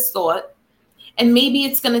have this thought and maybe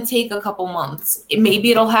it's going to take a couple months.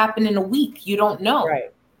 Maybe it'll happen in a week. You don't know.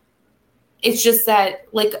 Right. It's just that,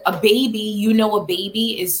 like, a baby, a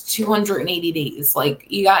baby is 280 days. Like,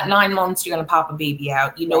 you got 9 months, you're going to pop a baby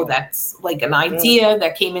out. That's like an idea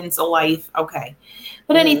that came into life. Okay.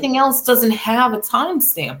 But anything else doesn't have a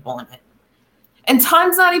timestamp on it. And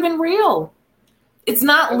time's not even real. It's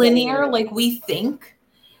not linear like we think.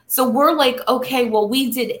 So we're like, okay, well,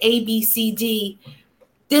 we did A, B, C, D.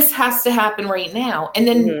 This has to happen right now. And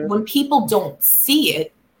then when people don't see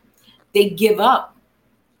it, they give up.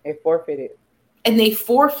 They forfeited. And they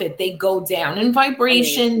forfeit. They go down in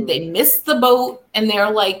vibration. They miss the boat. And they're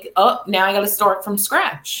like, oh, now I got to start from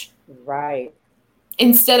scratch. Right.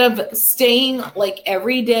 Instead of staying like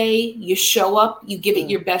every day, you show up, you give it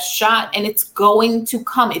your best shot, and it's going to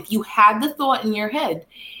come. If you had the thought in your head,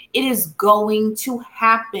 it is going to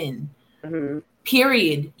happen. Mm-hmm.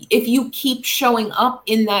 Period. If you keep showing up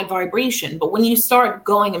in that vibration. But when you start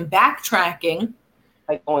going and backtracking,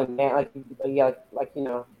 like going down,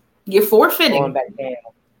 you're forfeiting. Going back down.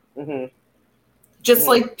 Mm-hmm. Just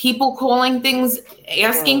like people calling things,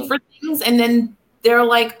 asking for things, and then they're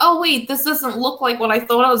like, oh, wait, this doesn't look like what I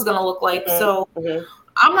thought it was going to look like. So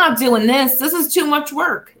I'm not doing this. This is too much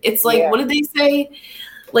work. It's like, what did they say?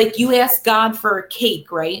 Like, you ask God for a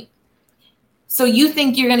cake, right? So you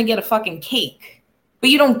think you're going to get a fucking cake, but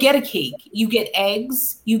you don't get a cake. You get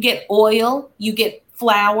eggs, you get oil, you get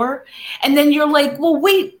flour. And then you're like, well,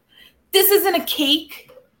 wait, this isn't a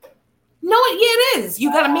cake. No, it is.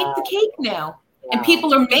 You got to make the cake now. And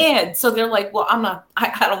people are mad. So they're like, well, I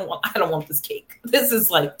don't want this cake. This is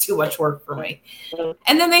like too much work for me.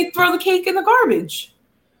 And then they throw the cake in the garbage.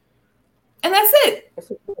 And that's it.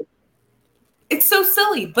 It's so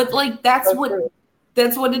silly, but like, that's what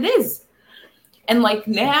it is. And like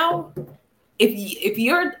now, if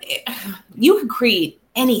you can create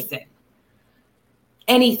anything.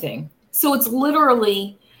 So it's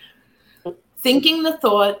literally thinking the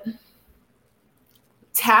thought,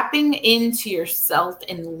 tapping into yourself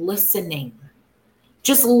and listening.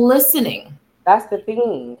 Just listening. That's the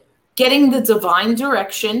thing. Getting the divine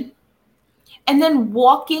direction and then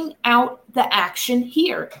walking out the action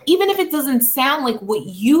here. Even if it doesn't sound like what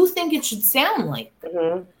you think it should sound like.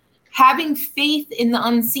 Mm-hmm. Having faith in the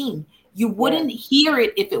unseen. You wouldn't hear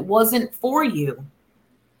it if it wasn't for you.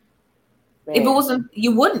 Man. If it wasn't,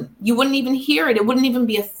 you wouldn't even hear it. It wouldn't even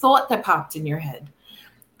be a thought that popped in your head.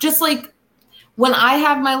 Just like when I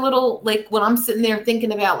have my little, like when I'm sitting there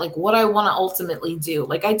thinking about like what I want to ultimately do,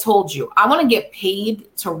 like I told you, I want to get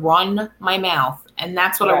paid to run my mouth. And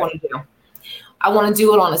that's what I want to do. I want to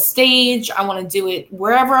do it on a stage. I want to do it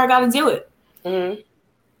wherever I got to do it. Mm-hmm.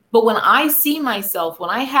 But when I see myself, when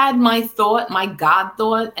I had my thought, my God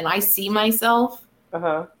thought, and I see myself, I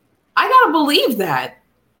got to believe that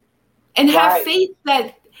and have faith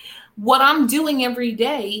that what I'm doing every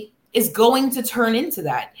day is going to turn into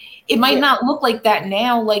that. It might not look like that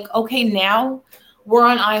now. Like, okay, now we're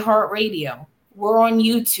on iHeartRadio. We're on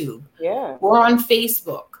YouTube. Yeah. We're on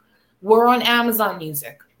Facebook. We're on Amazon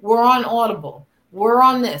Music. We're on Audible. We're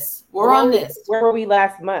on this. We're on this. Where were we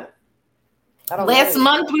last month? Last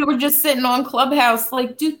month we were just sitting on Clubhouse,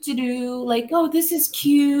 like do, like, oh, this is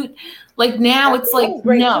cute. Like now it's like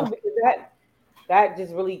no. Too, that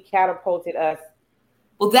just really catapulted us.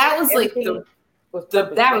 Well, that was like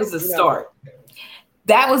that was the start.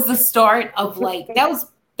 That was the start of like that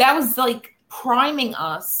was like priming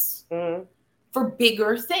us for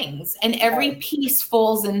bigger things, and every piece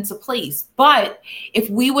falls into place. But if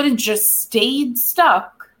we would have just stayed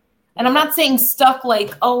stuck, and I'm not saying stuck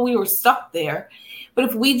like, oh, we were stuck there, But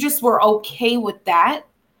if we just were okay with that,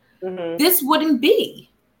 this wouldn't be.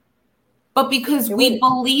 But because we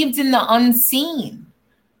believed in the unseen,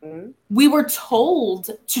 we were told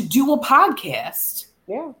to do a podcast.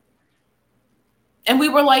 Yeah. And we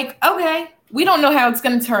were like, okay, we don't know how it's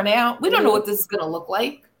going to turn out. We don't know what this is going to look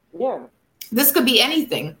like. Yeah. This could be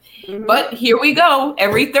anything. But here we go.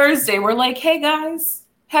 Every Thursday, we're like, hey, guys,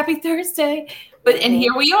 happy Thursday. And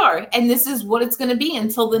here we are. And this is what it's going to be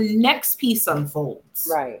until the next piece unfolds.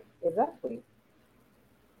 Right. Exactly.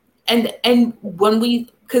 And when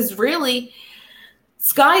because really,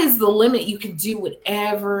 sky is the limit. You can do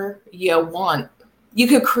whatever you want. You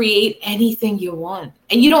could create anything you want.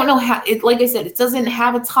 And you don't know how, like I said, it doesn't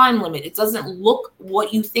have a time limit. It doesn't look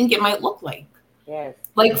what you think it might look like. Yes.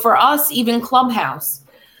 Like for us, even Clubhouse,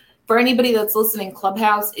 for anybody that's listening,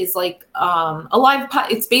 Clubhouse is like a live,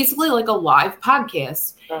 it's basically like a live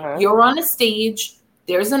podcast. You're on a stage.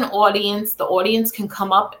 There's an audience. The audience can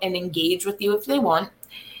come up and engage with you if they want.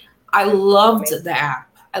 I loved the app.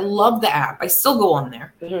 I love the app. I still go on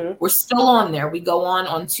there. We're still on there. We go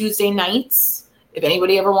on Tuesday nights. If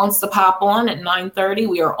anybody ever wants to pop on at 9:30,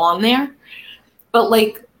 we are on there. But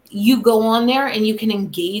like you go on there and you can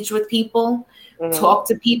engage with people, talk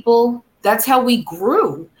to people. That's how we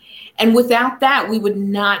grew. And without that, we would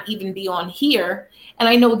not even be on here. And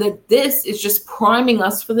I know that this is just priming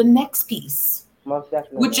us for the next piece. Most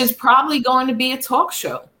definitely. Which is probably going to be a talk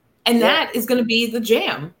show. And that is going to be the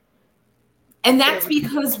jam. And that's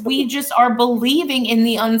because we just are believing in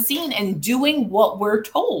the unseen and doing what we're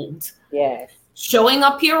told. Yes. Showing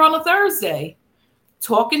up here on a Thursday,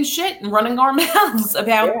 talking shit and running our mouths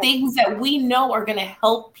about things that we know are going to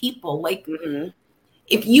help people. Like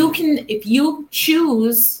if you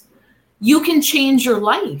choose, you can change your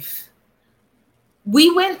life.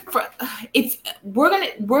 We went for we're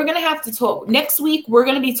gonna have to talk next week. We're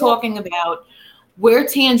gonna be talking about where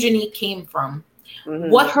Tanjani came from.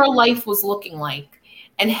 What her life was looking like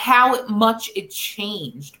and how much it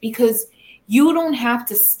changed, because you don't have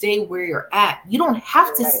to stay where you're at. You don't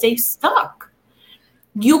have to stay stuck.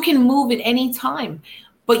 You can move at any time,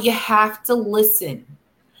 but you have to listen.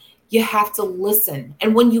 You have to listen.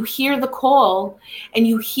 And when you hear the call and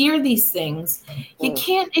you hear these things, you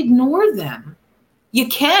can't ignore them. You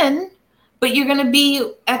can, but you're going to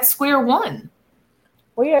be at square one.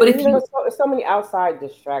 Well, yeah, but if there's so many outside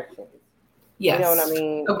distractions. Yes. You know what I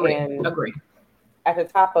mean? Agree. At the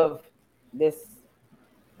top of this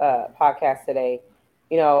podcast today,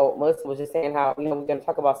 Melissa was just saying how, we're going to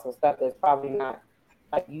talk about some stuff that's probably not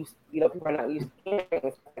like people are not used to hearing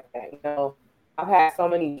and stuff like that. I've had so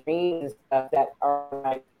many dreams and stuff that are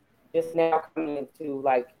like just now coming into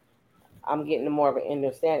like, I'm getting more of an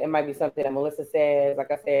understanding. It might be something that Melissa says.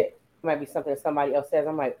 Like I said, it might be something that somebody else says.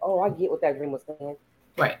 I'm like, oh, I get what that dream was saying.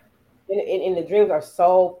 Right. And the dreams are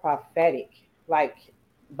so prophetic. Like,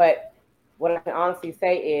 but what I can honestly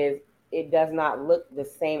say is it does not look the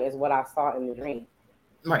same as what I saw in the dream.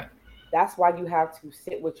 Right. That's why you have to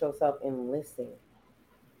sit with yourself and listen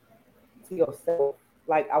to yourself.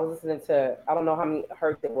 Like I was listening to, I don't know how many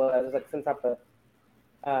hertz it was like some type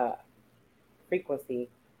of frequency.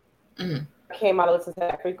 I came out and listened to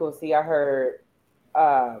that frequency. I heard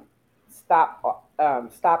stop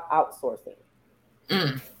outsourcing.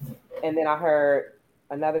 And then I heard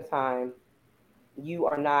another time,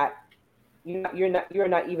 you're not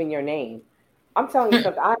even your name. I'm telling you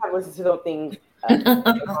something. I have listened to those things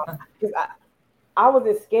because I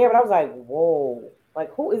wasn't scared, but I was like, whoa,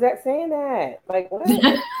 like who is that saying that? Like what?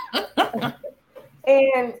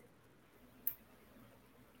 And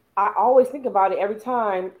I always think about it every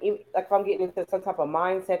time, like if I'm getting into some type of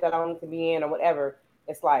mindset that I don't need to be in or whatever,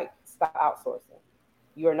 it's like, stop outsourcing.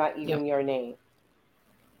 You're not even your name.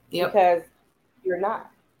 Because you're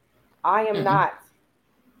not. I am not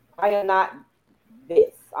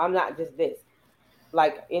this. I'm not just this.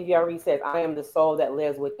 Like NDRE says, I am the soul that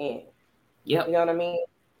lives within. Yep. You know what I mean?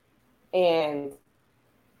 And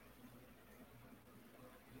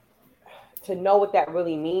to know what that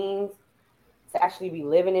really means, to actually be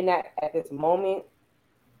living in that at this moment,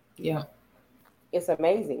 it's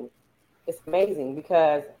amazing. It's amazing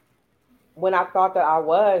because when I thought that I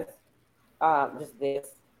was just this,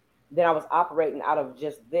 then I was operating out of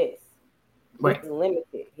just this. Right. It's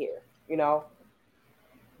limited here,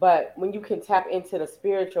 But when you can tap into the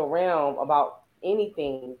spiritual realm about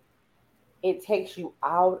anything, it takes you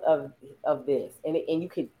out of this, and you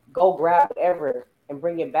could go grab whatever and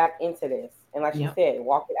bring it back into this. And like you said,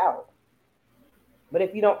 walk it out. But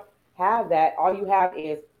if you don't have that, all you have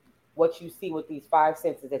is what you see with these five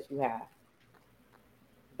senses that you have.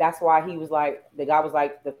 That's why the guy was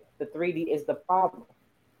like, the 3D is the problem.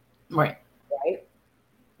 Right. Right.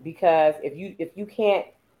 because if you can't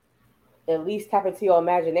at least tap into your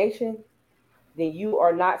imagination, then you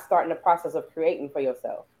are not starting the process of creating for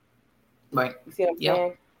yourself. Right. You see what I'm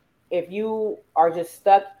saying? If you are just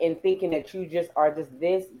stuck in thinking that you just are just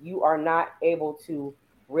this, you are not able to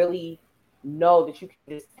really know that you can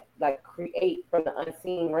just like create from the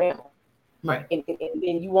unseen realm. Right. And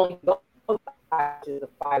then you won't go to the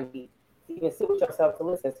 5D to even sit with yourself to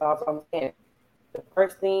listen. So that's what I'm saying. The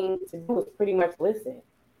first thing to do is pretty much listen.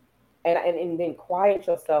 And then quiet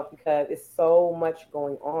yourself, because it's so much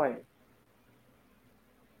going on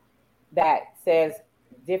that says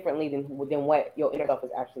differently than what your inner self is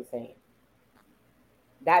actually saying.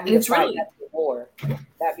 That be the fight, really, that's the war.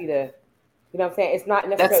 That be the, you know what I'm saying? It's not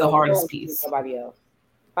necessarily that's the hardest piece. Somebody else.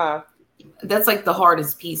 Huh? That's like the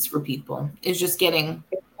hardest piece for people. Is just getting.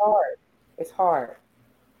 It's hard. It's hard.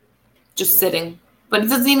 Just sitting. But it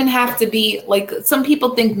doesn't even have to be like, some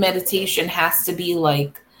people think meditation has to be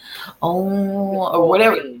like, or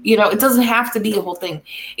whatever. You know, it doesn't have to be a whole thing.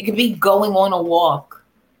 It could be going on a walk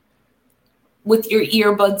with your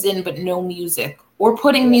earbuds in but no music, or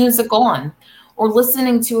putting music on, or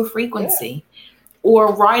listening to a frequency,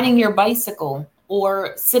 or riding your bicycle,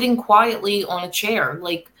 or sitting quietly on a chair.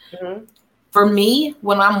 Like for me,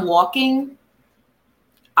 when I'm walking,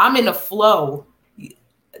 I'm in a flow.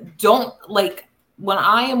 Don't like, when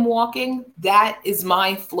I am walking, that is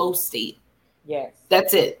my flow state. Yes.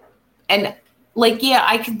 That's it. And like, yeah,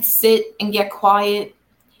 I can sit and get quiet,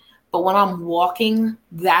 but when I'm walking,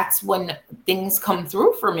 that's when things come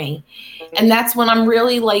through for me. And that's when I'm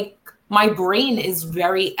really like, my brain is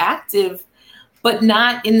very active, but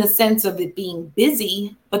not in the sense of it being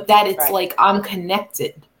busy, but that it's like I'm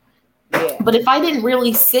connected. Yeah. But if I didn't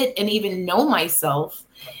really sit and even know myself,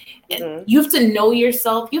 you have to know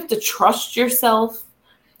yourself. You have to trust yourself.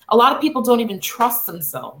 A lot of people don't even trust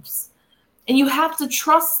themselves. And you have to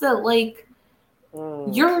trust that, like,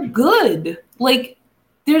 you're good. Like,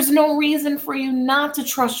 there's no reason for you not to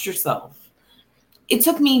trust yourself. It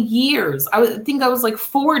took me years. I think I was like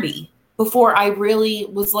 40 before I really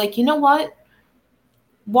was like, you know what?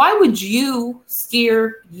 Why would you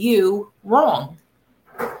steer you wrong?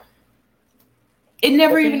 It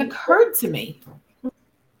never even occurred to me.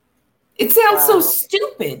 It sounds so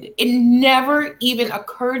stupid. It never even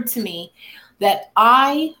occurred to me that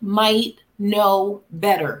I might know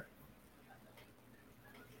better.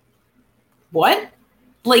 What?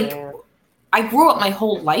 Like, I grew up my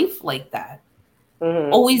whole life like that.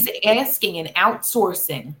 Always asking and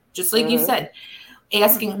outsourcing, just like you said,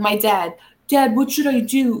 asking my dad, what should I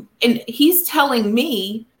do? And he's telling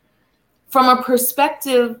me from a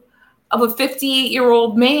perspective of a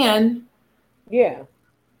 58-year-old man. Yeah.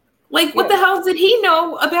 Like, what the hell did he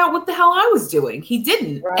know about what the hell I was doing? He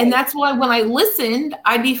didn't. Right. And that's why when I listened,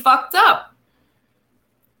 I'd be fucked up.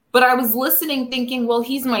 But I was listening thinking, well,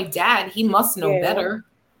 he's my dad. He must know better.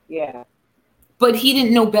 Yeah. But he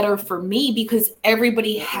didn't know better for me, because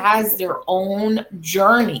everybody has their own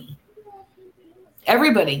journey.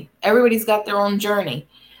 Everybody's got their own journey.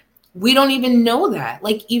 We don't even know that.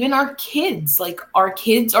 Like, even our kids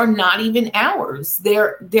are not even ours.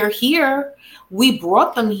 They're here. We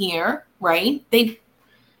brought them here, right? They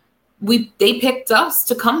picked us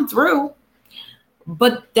to come through.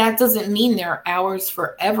 But that doesn't mean they're ours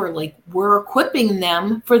forever. Like, we're equipping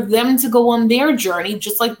them for them to go on their journey,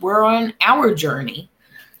 just like we're on our journey.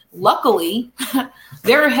 Luckily,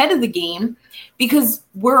 they're ahead of the game because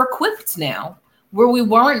we're equipped now where we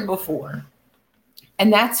weren't before.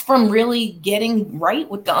 And that's from really getting right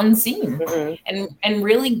with the unseen and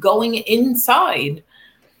really going inside.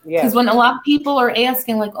 Because when a lot of people are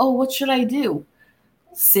asking, like, oh, what should I do?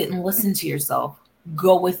 Sit and listen to yourself.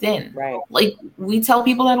 Go within. Right. Like, we tell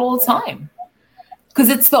people that all the time. Because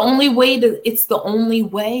it's the only way. It's the only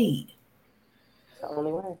way.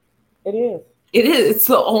 It is. It is. It's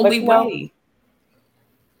the only way.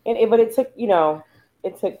 But it took,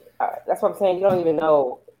 that's what I'm saying. You don't even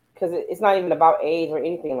know. Because it's not even about age or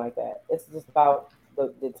anything like that. It's just about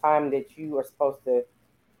the time that you are supposed to,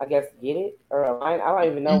 I guess, get it or align. I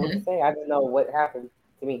don't even know what to say. I don't know what happened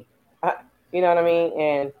to me. You know what I mean?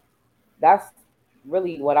 And that's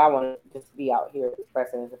really what I want to just be out here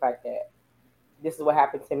expressing, is the fact that this is what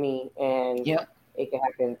happened to me, and it can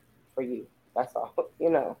happen for you. That's all.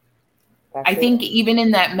 I think even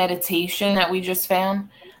in that meditation that we just found,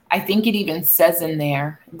 I think it even says in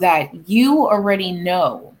there that you already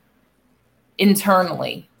know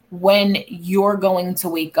internally when you're going to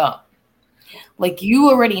wake up. Like, you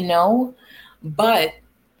already know, but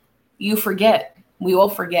you forget. We all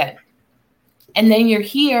forget. And then you're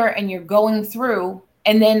here and you're going through,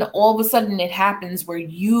 and then all of a sudden it happens where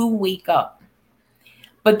you wake up.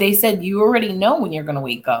 But they said you already know when you're going to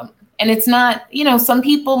wake up. And it's not, some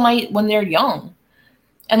people might when they're young.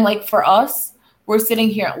 And like for us, we're sitting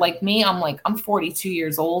here, like me, I'm 42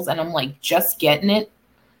 years old and I'm like just getting it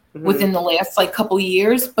within the last like couple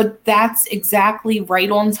years. But that's exactly right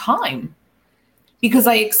on time because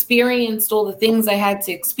I experienced all the things I had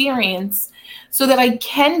to experience so that I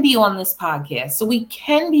can be on this podcast. So we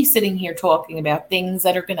can be sitting here talking about things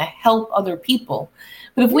that are going to help other people.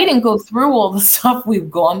 But if we didn't go through all the stuff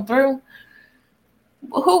we've gone through,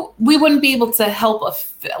 we wouldn't be able to help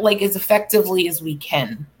like as effectively as we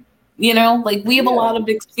can. Like we have a lot of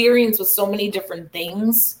experience with so many different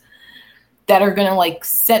things that are going to like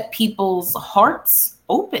set people's hearts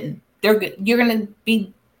open. You're going to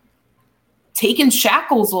be taking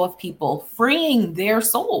shackles off people, freeing their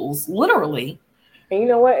souls, literally. And you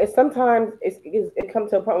know what? Sometimes it comes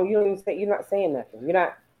to a point where you're not saying nothing. You're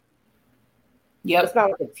not. Yep. It's not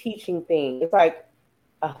like a teaching thing. It's like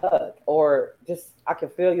a hug, or just I can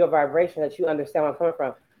feel your vibration that you understand where I'm coming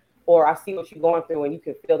from, or I see what you're going through and you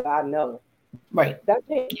can feel that I know. Right. That's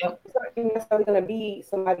it. Yep. It's not necessarily going to be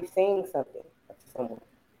somebody saying something to someone.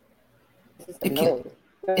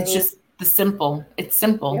 It's just the simple. It's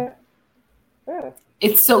simple. Yeah. Yeah.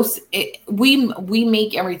 It's so we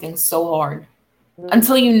make everything so hard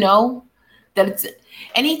until you know that it's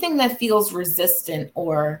anything that feels resistant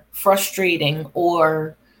or frustrating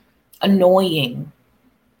or annoying.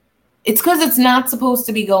 It's because it's not supposed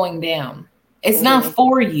to be going down. It's not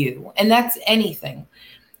for you, and that's anything.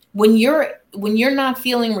 When you're not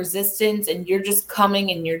feeling resistance and you're just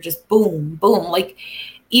coming and you're just boom, boom, like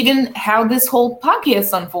even how this whole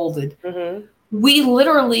podcast unfolded. We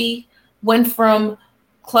literally went from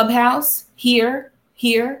Clubhouse here,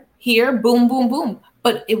 boom, boom, boom.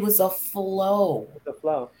 But it was a flow. It's a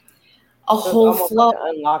flow. A whole flow.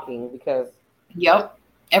 Like unlocking because. Yep.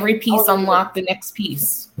 Every piece unlocked the next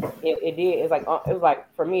piece. It did. It was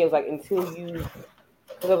like for me. It was like until you.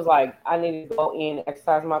 Because it was like I needed to go in,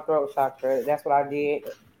 exercise my throat chakra. That's what I did,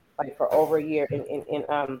 like for over a year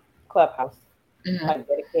in Clubhouse. I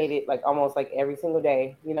dedicated like almost like every single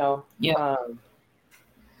day, Yeah.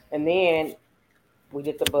 And then we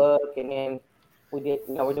did the book, and then we did,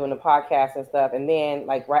 we're doing the podcast and stuff. And then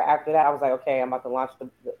like right after that, I was like, okay, I'm about to launch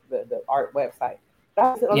the art website.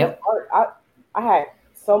 But I had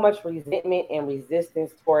so much resentment and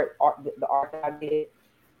resistance toward the art that I did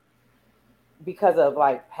because of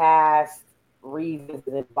like past reasons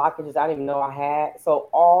and blockages I didn't even know I had. So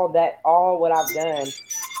all what I've done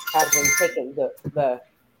has been taking the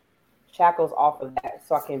shackles off of that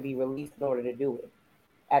so I can be released in order to do it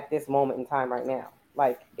at this moment in time right now.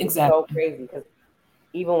 Like it's so crazy because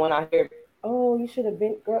even when I hear, oh, you should have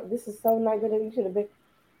been, girl, this is so not good, you should have been,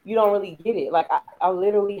 you don't really get it. Like I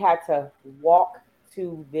literally had to walk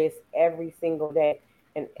to this every single day.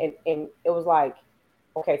 And it was like,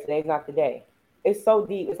 okay, today's not the day. It's so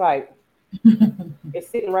deep. It's like, it's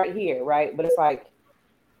sitting right here, right? But it's like,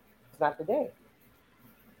 it's not the day.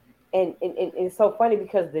 And it's so funny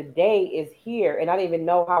because the day is here and I didn't even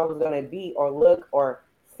know how it was going to be or look or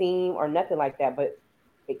seem or nothing like that, but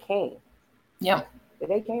it came. Yep. The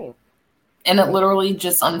day came. And it literally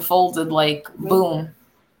just unfolded like boom.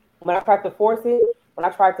 When I tried to force it, when I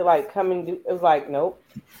tried to like come and do, it was like, nope.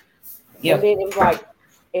 Yeah. And then it was like,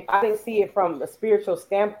 if I didn't see it from a spiritual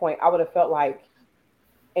standpoint, I would have felt like,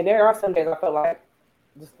 and there are some days I felt like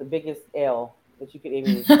just the biggest L that you could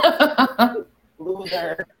even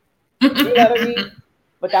loser. You know what I mean?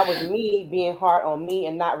 But that was me being hard on me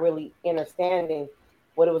and not really understanding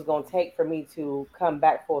what it was going to take for me to come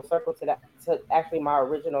back full circle to actually my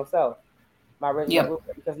original self, my original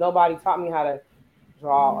blueprint, because nobody taught me how to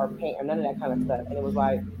draw or paint or none of that kind of stuff. And it was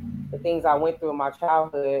like the things I went through in my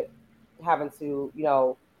childhood, having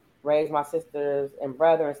to, raise my sisters and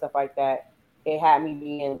brother and stuff like that. It had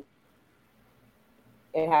me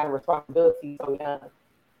having responsibility so young.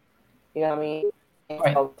 You know what I mean? And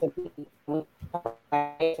right. So to me,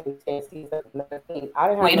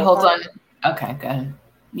 wait, hold on. Okay, go ahead.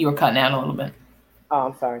 You were cutting out a little bit. Oh,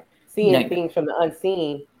 I'm sorry. Seeing things from the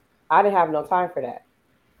unseen, I didn't have no time for that.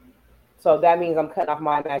 So that means I'm cutting off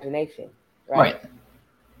my imagination, right?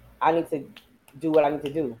 I need to do what I need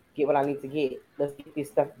to do, get what I need to get. Let's get this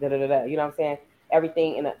stuff. You know what I'm saying?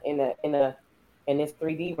 Everything in this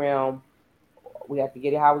 3D realm, we have to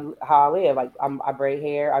get it how I live. Like I braid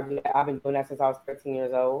hair. I've been doing that since I was 13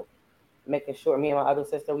 years old. Making sure me and my other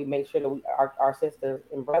sister, we make sure that our sister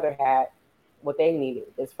and brother had what they needed.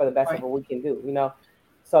 It's for the best of what we can do,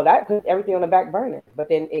 So that put everything on the back burner. But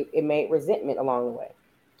then it made resentment along the way.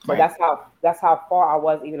 So that's how far I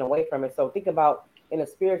was even away from it. So think about in a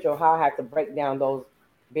spiritual how I had to break down those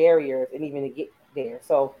barriers and even to get there.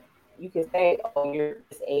 So you can say, oh, you're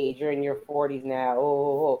this age, you're in your 40s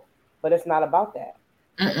now, but it's not about that.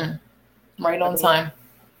 Right on time.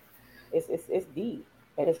 It's deep,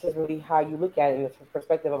 and it's just really how you look at it, and it's the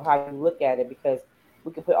perspective of how you look at it. Because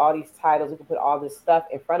we can put all these titles, we can put all this stuff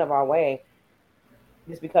in front of our way,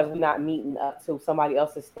 just because we're not meeting up to somebody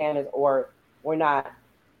else's standards, or we're not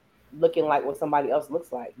looking like what somebody else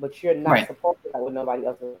looks like. But you're not supposed to look like what nobody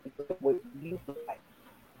else looks like, what you look like.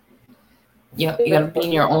 Yeah, you gotta be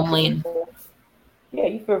in your own lane. Yeah,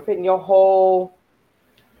 you feel fitting your whole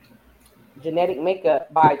genetic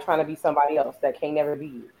makeup by trying to be somebody else that can't never be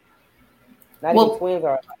you. Not even twins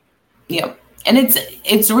are. Yeah, and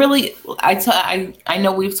it's really I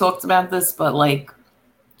know we've talked about this, but like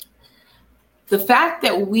the fact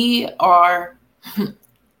that we are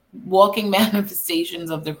walking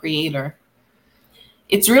manifestations of the Creator,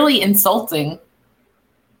 it's really insulting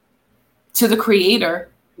to the Creator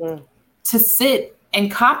to sit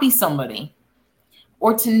and copy somebody,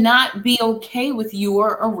 or to not be okay with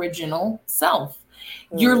your original self.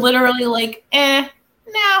 You're literally like,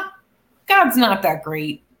 no, God's not that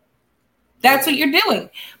great. That's what you're doing.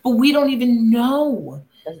 But we don't even know.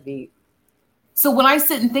 That's deep. So when I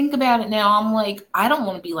sit and think about it now, I'm like, I don't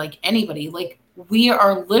want to be like anybody. Like, we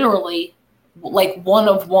are literally like one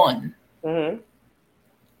of one.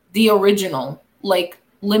 The original, like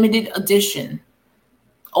limited edition.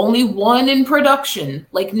 Only one in production.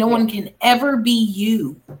 Like, no one can ever be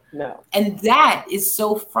you. No. And that is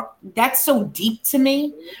that's so deep to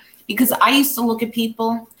me, because I used to look at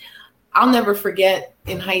people. I'll never forget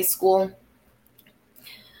in high school.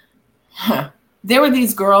 There were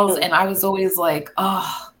these girls, and I was always like,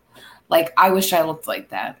 oh, like I wish I looked like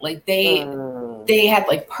that. Like they had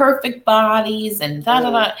like perfect bodies and da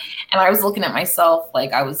da da. And I was looking at myself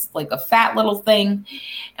like I was like a fat little thing,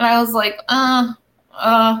 and I was like,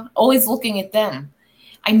 always looking at them.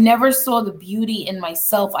 I never saw the beauty in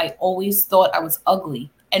myself. I always thought I was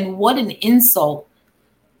ugly. And what an insult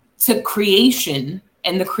to creation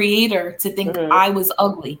and the Creator to think I was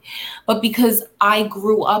ugly. But because I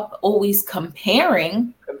grew up always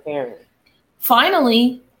comparing,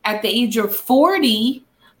 finally, at the age of 40,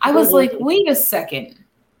 I was like, wait a second.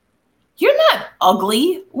 You're not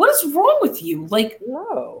ugly. What is wrong with you? Like,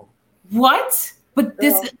 no. What? But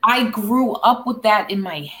I grew up with that in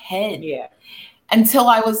my head. Yeah. Until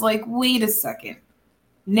I was like, wait a second.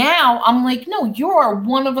 Now I'm like, no, you're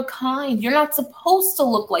one of a kind. You're not supposed to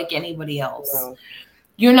look like anybody else. No.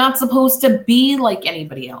 You're not supposed to be like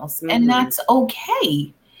anybody else. And that's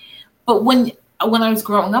okay. But when I was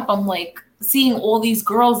growing up, I'm like seeing all these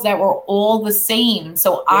girls that were all the same.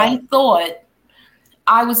 So I thought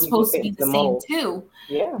I was supposed to be the same too.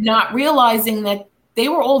 Yeah. Not realizing that they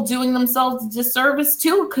were all doing themselves a disservice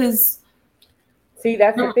too, because see,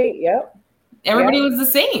 that's the thing. Yep. Everybody was the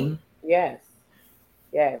same. Yes.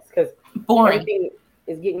 Because boring. Everything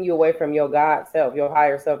is getting you away from your God self, your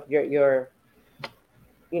higher self, your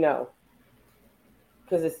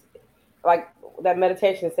because it's like that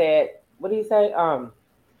meditation said, what did he say?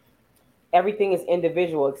 Everything is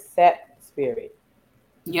individual except spirit.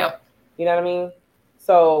 Yep. You know what I mean?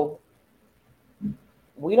 So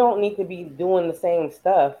we don't need to be doing the same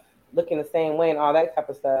stuff, looking the same way and all that type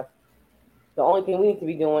of stuff. The only thing we need to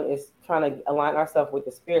be doing is trying to align ourselves with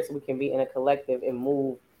the spirit so we can be in a collective and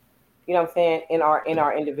move, you know what I'm saying, in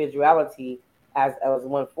our individuality as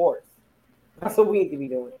one force. That's what we need to be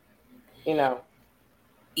doing,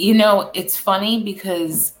 You know, it's funny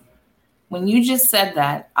because when you just said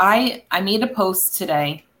that, I made a post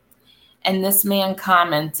today, and this man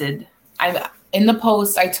commented. In the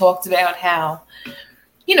post, I talked about how,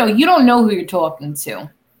 you don't know who you're talking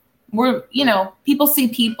to. People see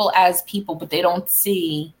people as people, but they don't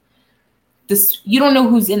see this. You don't know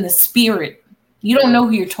who's in the spirit. You don't know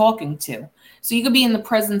who you're talking to. So you could be in the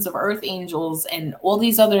presence of earth angels and all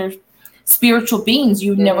these other spiritual beings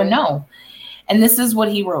you never know. And this is what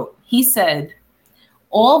he wrote. He said,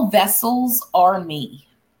 all vessels are me.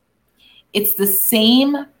 It's the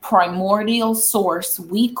same primordial source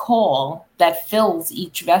we call that fills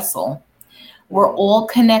each vessel. We're all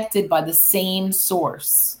connected by the same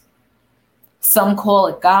source. Some call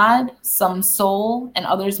it God, some soul, and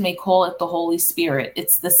others may call it the Holy Spirit.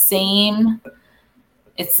 It's the same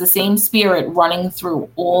spirit running through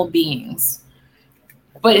all beings.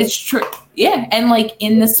 But it's true. Yeah. And like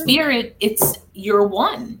in the spirit, you're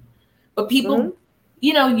one. But people,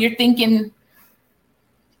 you're thinking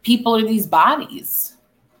people are these bodies.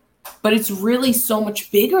 But it's really so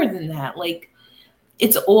much bigger than that. Like,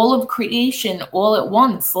 it's all of creation all at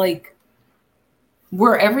once. Like,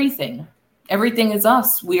 we're everything. Everything is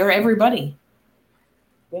us. We are everybody.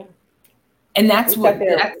 Yeah. And that's We what sat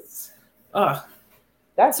there.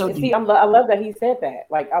 that's so see, I love that he said that.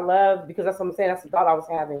 Like, I love, because that's what I'm saying. That's the thought I was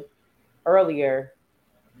having earlier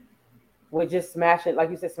with just smashing, like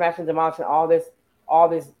you said, smashing, demolishing all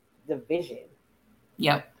this division.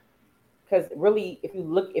 Yep. Because really, if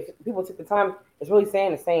people took the time, it's really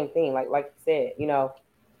saying the same thing. Like you said, you know,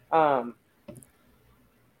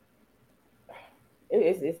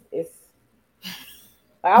 it's.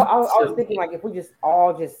 I was thinking, like, if we just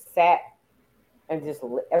all just sat and just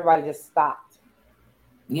everybody just stopped.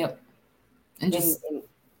 Yep. And it would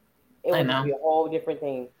just be a whole different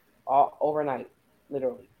thing, all overnight,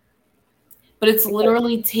 literally. But it's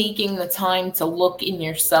literally taking the time to look in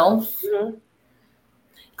yourself.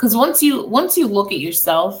 Because once you look at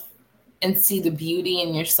yourself and see the beauty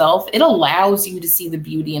in yourself, it allows you to see the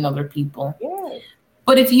beauty in other people. Yes.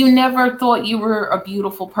 But if you never thought you were a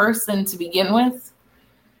beautiful person to begin with,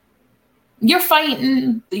 you're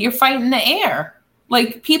fighting the air.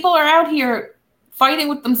 Like, people are out here fighting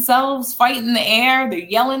with themselves, fighting the air. They're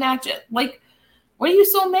yelling at you. Like, what are you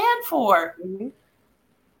so mad for?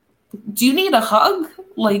 Do you need a hug?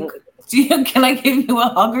 Like, can I give you a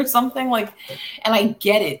hug or something? Like, and I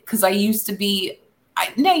get it, because I used to be,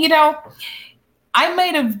 I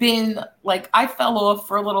might have been like, I fell off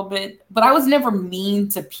for a little bit, but I was never mean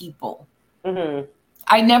to people.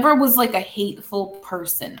 I never was like a hateful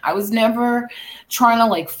person. I was never trying to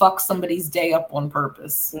like fuck somebody's day up on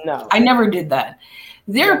purpose. No, I never did that.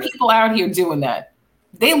 There are people out here doing that.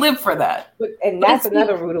 They live for that. And that's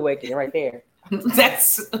another rude awakening right there.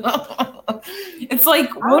 That's it's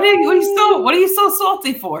like, what are you so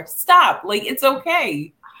salty for? Stop. Like, it's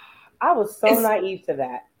okay. I was so naive to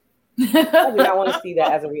that. I did not want to see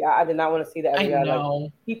that as a reality. I did not want to see that as a reality.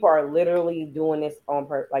 Like, people are literally doing this on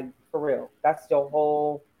purpose, like, for real. That's your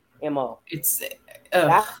whole MO.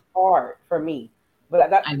 That's hard for me.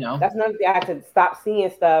 But I know that's another thing. I had to stop seeing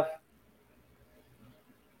stuff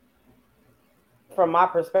from my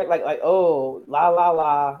perspective, like, oh, la la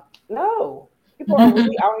la. No. People are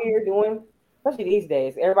really out here doing, especially these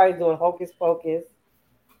days, everybody's doing hocus pocus.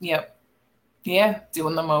 Yep. Yeah,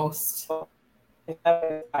 doing the most. Who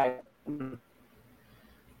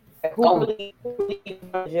really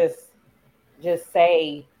just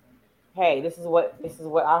say, hey, this is what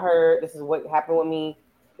I heard, this is what happened with me,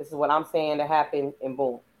 this is what I'm saying that happened, and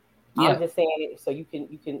boom. I'm just saying it so you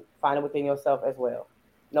can find it within yourself as well.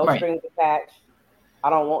 No strings attached. I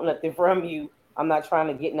don't want nothing from you. I'm not trying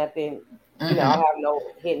to get nothing. You know, I have no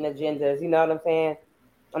hidden agendas. You know what I'm saying?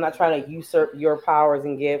 I'm not trying to usurp your powers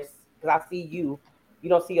and gifts, because I see you. You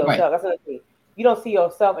don't see yourself. That's another thing. You don't see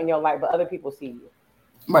yourself in your light, but other people see you.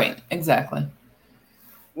 Right. Exactly.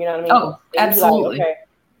 You know what I mean? Oh, absolutely. Like, okay,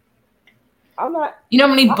 I'm not. You know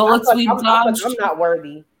how many bullets we've dodged? I'm not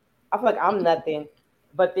worthy. I feel like I'm nothing.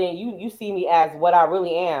 But then you see me as what I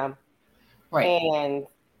really am. Right. And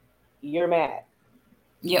you're mad.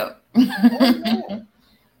 Yep.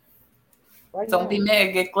 Don't be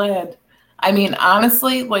mad, get glad. I mean,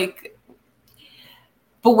 honestly, like,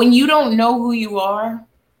 but when you don't know who you are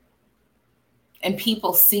and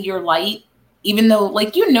people see your light, even though,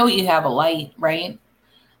 like, you have a light, right?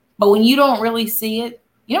 But when you don't really see it,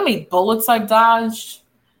 you know how many bullets I've dodged?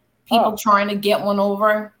 People trying to get one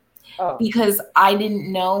over because I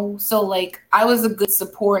didn't know. So, like, I was a good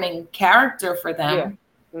supporting character for them. Yeah.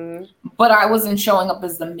 Mm-hmm. But I wasn't showing up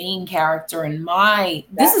as the main character in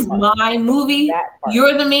this is my movie.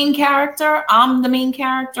 You're the main character. I'm the main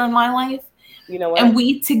character in my life. You know what? And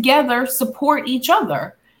we together support each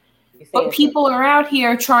other. But people are out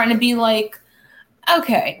here trying to be like,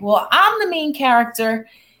 okay, well, I'm the main character.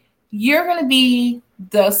 You're going to be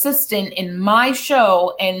the assistant in my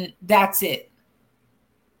show, and that's it.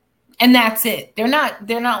 And that's it. They're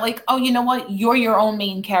not like, oh, you know what? You're your own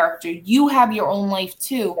main character. You have your own life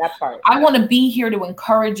too. That part. I want to be here to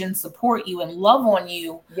encourage and support you and love on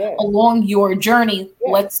you along your journey.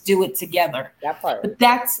 Yes. Let's do it together. That part. But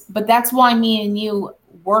that's why me and you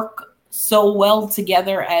work so well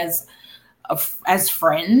together as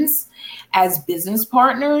friends, as business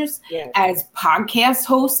partners, as podcast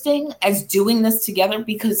hosting, as doing this together,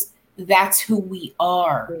 because that's who we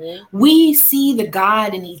are. Mm-hmm. We see the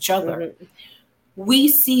God in each other. Mm-hmm. We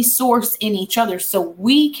see source in each other. So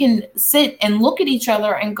we can sit and look at each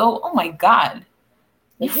other and go, oh my God,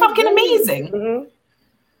 you're fucking amazing. Mm-hmm.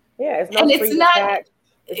 Yeah. It's not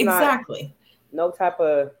exactly no type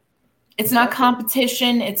of, it's not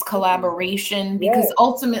competition. It's collaboration, because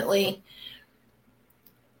ultimately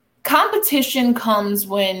competition comes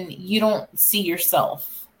when you don't see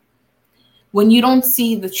yourself. When you don't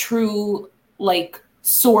see the true, like,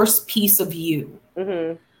 source piece of you,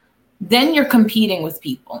 then you're competing with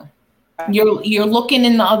people. You're looking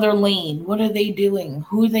in the other lane. What are they doing?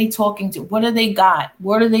 Who are they talking to? What do they got?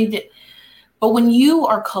 What do they do? But when you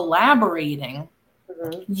are collaborating,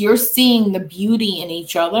 you're seeing the beauty in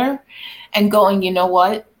each other and going, you know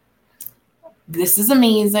what? This is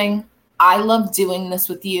amazing. I love doing this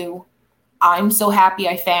with you. I'm so happy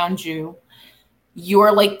I found you.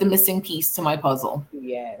 You're like the missing piece to my puzzle.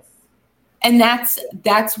 Yes. And that's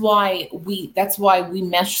why we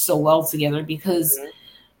mesh so well together, because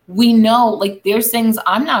we know, like, there's things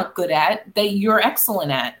I'm not good at that you're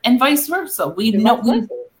excellent at, and vice versa. We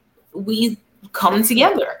come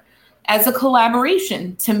together as a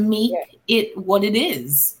collaboration to make it what it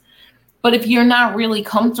is. But if you're not really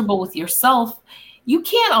comfortable with yourself, you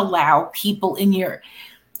can't allow people in your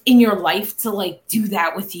life to like do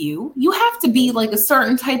that with you. You have to be like a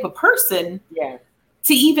certain type of person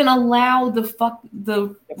to even allow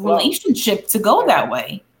the relationship to go that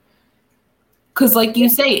way. Because like you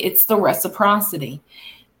say, it's the reciprocity.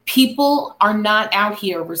 People are not out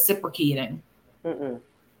here reciprocating.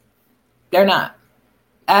 They're not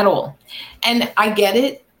at all. And I get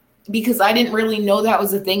it, because I didn't really know that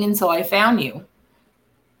was a thing until I found you.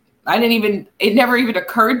 It never even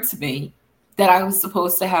occurred to me that I was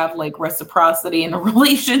supposed to have like reciprocity in a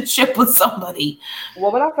relationship with somebody.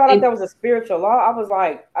 Well, when I found out that was a spiritual law, I was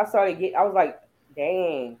like,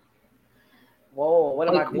 dang. Whoa, what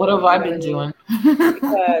am I doing? What have I been doing?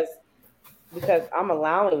 because I'm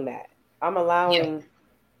allowing that.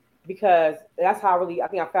 Because that's how I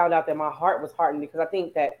think I found out that my heart was hardened, because I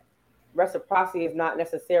think that reciprocity is not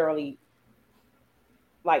necessarily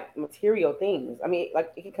like material things. I mean,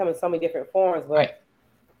 like, it can come in so many different forms, but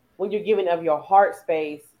when you're giving of your heart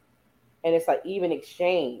space and it's like even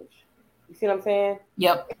exchange, you see what I'm saying?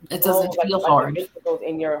 Yep. It doesn't feel hard. It goes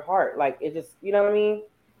in your heart. Like, it just, you know what I mean?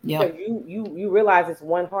 Yeah. So you realize it's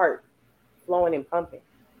one heart flowing and pumping.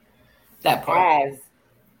 That part. As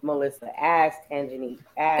Melissa, as Tangeny,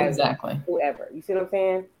 as whoever. You see what I'm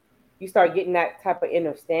saying? You start getting that type of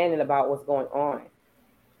understanding about what's going on.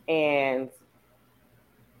 And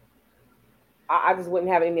I just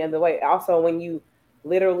wouldn't have it any other way. Also, when you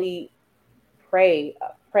literally I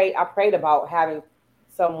prayed about having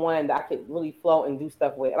someone that I could really flow and do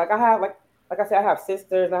stuff with. Like, I have, like I said, I have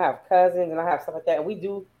sisters and I have cousins and I have stuff like that. And we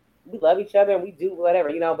love each other and we do whatever,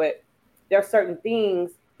 you know, but there are certain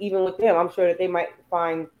things, even with them, I'm sure that they might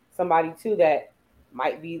find somebody too that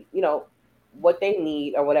might be, you know, what they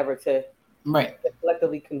need or whatever to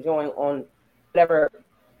collectively conjoin on whatever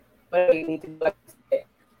you need to do. Like,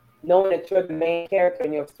 knowing that you're the main character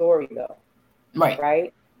in your story, though.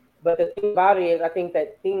 Right. But the thing about it is, I think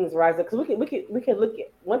that things rise up, because we can look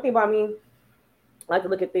at one thing about me. I like to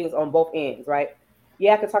look at things on both ends, right?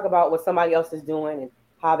 Yeah, I can talk about what somebody else is doing and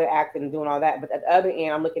how they're acting and doing all that, but at the other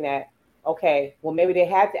end, I'm looking at, okay, well, maybe they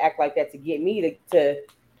had to act like that to get me to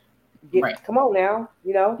get. Come on now,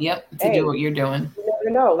 you know. Yep. To do what you're doing. You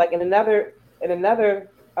never know. Like in another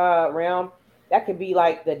realm, that could be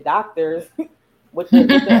like the doctors, with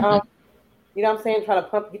the you know what I'm saying, trying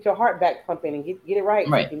to get your heart back pumping and get it right.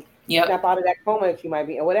 So you can snap out of that coma that you might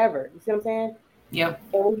be, or whatever. You see what I'm saying? Yep.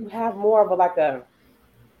 And when you have more of a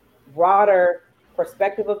broader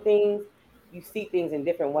perspective of things, you see things in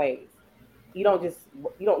different ways. You don't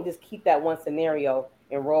just keep that one scenario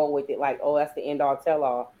and roll with it like, oh, that's the end all tell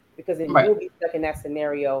all, because then you'll be stuck in that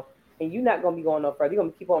scenario and you're not going to be going no further. You're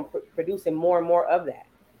going to keep on producing more and more of that.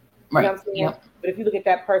 You know what I'm saying? Yep. But if you look at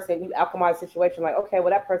that person, you alchemize the situation like, okay, well,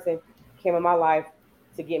 that person came in my life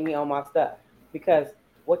to get me on my stuff, because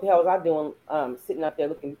what the hell was I doing sitting up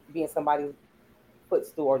there being somebody's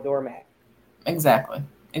footstool or doormat? Exactly.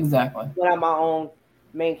 When I'm my own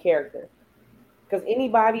main character. Because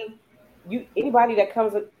anybody that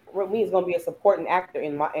comes with me is going to be a supporting actor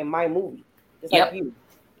in my movie, just like you.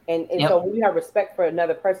 And so when you have respect for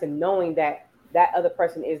another person, knowing that other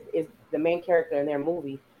person is the main character in their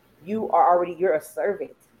movie, you're a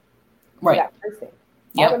servant to that person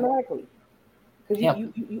automatically, because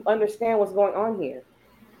you understand what's going on here,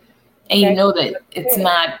 and you know that it's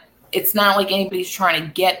not like anybody's trying to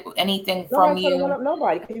get anything from you.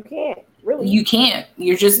 Nobody, because you can't really. You can't.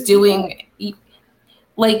 You're just doing.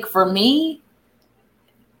 Like, for me,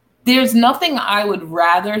 there's nothing I would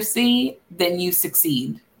rather see than you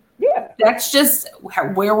succeed. Yeah, that's just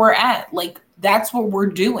where we're at. Like, that's what we're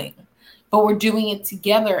doing. But we're doing it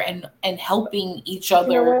together and helping each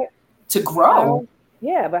other to grow.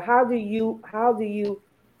 But how do you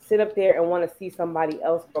sit up there and want to see somebody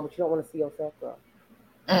else grow, but you don't want to see yourself grow?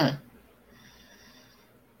 That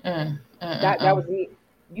was me.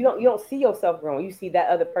 You don't see yourself growing. You see that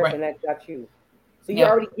other person that's got you. So you're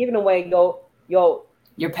already giving away your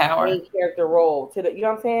power, main character role to the. You know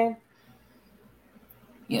what I'm saying?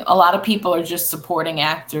 A lot of people are just supporting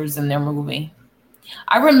actors in their movie.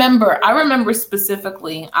 I remember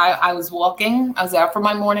specifically, I was walking, I was out for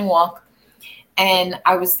my morning walk, and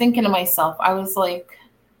I was thinking to myself, I was like,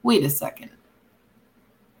 wait a second.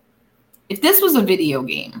 If this was a video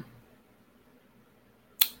game,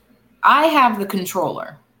 I have the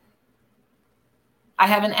controller. I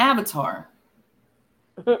have an avatar.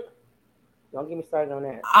 Don't get me started on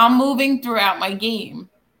that. I'm moving throughout my game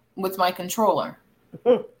with my controller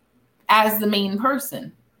as the main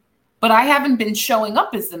person. But I haven't been showing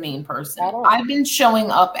up as the main person. I've been showing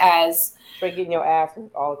up as straight getting your ass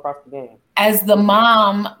all across the game. As the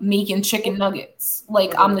mom making chicken nuggets.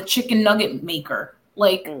 Like I'm the chicken nugget maker.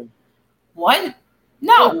 Like what?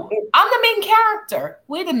 No, I'm the main character.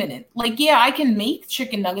 Wait a minute. Like, yeah, I can make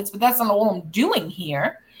chicken nuggets, but that's not all I'm doing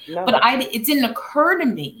here. No. But it didn't occur to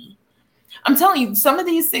me. I'm telling you, some of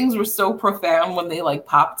these things were so profound when they like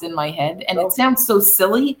popped in my head, and it sounds so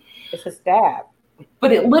silly. It's a stab.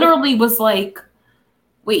 But it literally was like,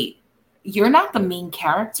 wait, you're not the main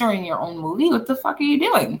character in your own movie? What the fuck are you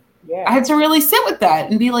doing? Yeah. I had to really sit with that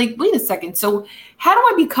and be like, wait a second. So how do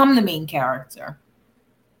I become the main character?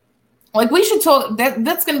 Like we should talk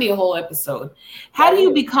that's going to be a whole episode. How do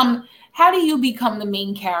you become the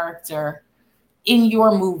main character in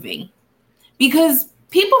your movie? Because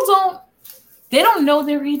people don't know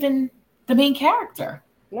they're even the main character.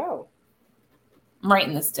 No. I'm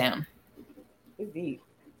writing this down. It's deep.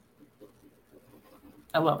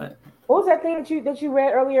 I love it. What was that thing that you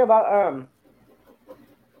read earlier about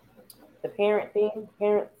the parent thing?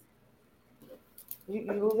 Parents.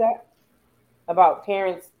 You lose that? About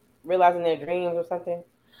parents realizing their dreams or something?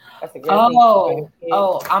 That's a great thing.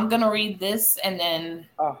 I'm gonna read this and then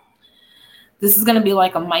this is gonna be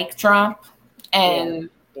like a mic drop and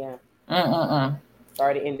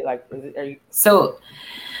Sorry to end it like So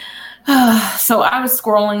I was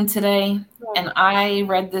scrolling today and I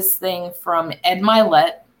read this thing from Ed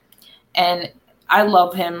Milet, and I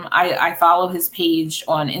love him. I follow his page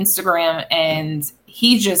on Instagram, and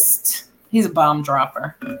he's a bomb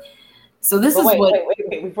dropper. So this wait,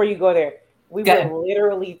 before you go there, we were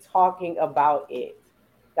literally talking about it.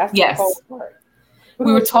 That's the whole part.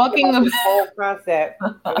 We were talking about the whole concept,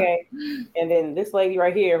 okay? And then this lady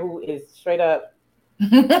right here who is straight up,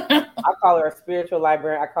 I call her a spiritual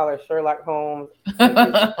librarian. I call her Sherlock Holmes.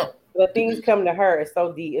 The things come to her. It's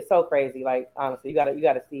so deep. It's so crazy. Like honestly, you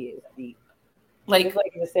gotta see it. It's deep. Like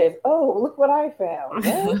it says, "Oh, look what I found."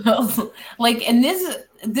 Like, and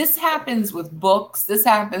this happens with books. This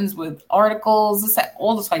happens with articles.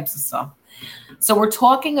 All the types of stuff. So we're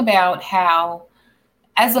talking about how,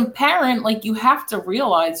 as a parent, like you have to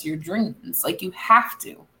realize your dreams. Like you have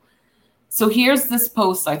to. So here's this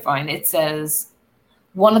post I find. It says,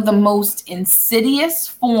 one of the most insidious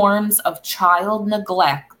forms of child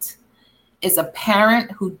neglect is a parent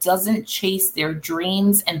who doesn't chase their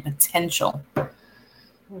dreams and potential.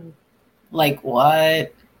 Like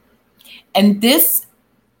what? And this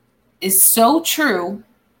is so true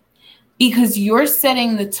because you're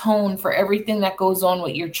setting the tone for everything that goes on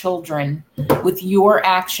with your children, with your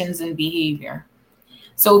actions and behavior.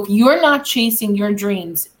 So if you're not chasing your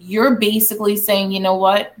dreams, you're basically saying, you know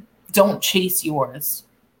what? Don't chase yours.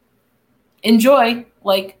 Enjoy.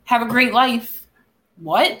 Like, have a great life.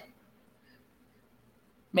 What?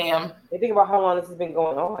 Ma'am. You think about how long this has been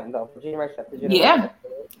going on, though, generation after generation. Yeah.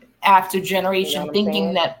 After generation,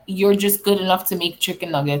 thinking that you're just good enough to make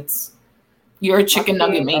chicken nuggets. You're a chicken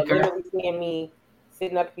nugget maker. You're literally seeing me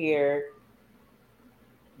sitting up here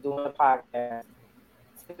doing a podcast,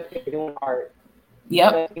 sitting up here doing art.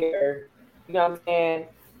 Yep. Here, you know what I'm saying?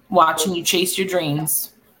 Watching you chase your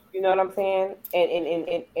dreams. You know what I'm saying?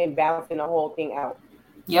 And balancing the whole thing out.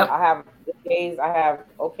 Yep. I have days, I have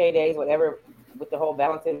okay days, whatever, with the whole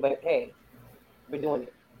balancing, but hey, we're doing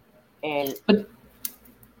it. And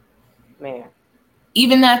man.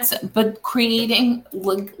 But creating,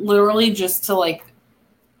 like, literally just to like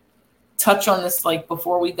touch on this, like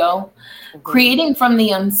before we go, creating from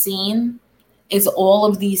the unseen is all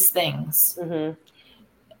of these things.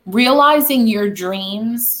 Realizing your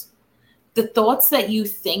dreams, the thoughts that you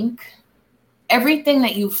think, everything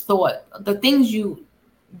that you've thought, the things you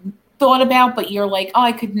thought about, but you're like, oh,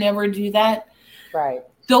 I could never do that. Right.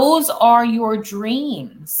 Those are your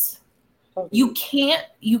dreams. You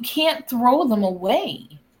can't throw them away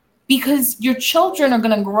because your children are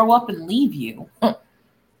going to grow up and leave you.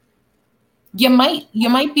 You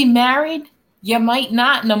might be married. You might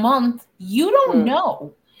not in a month. You don't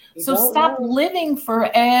know. So stop living for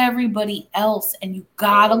everybody else, and you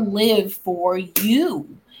gotta live for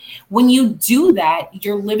you. When you do that,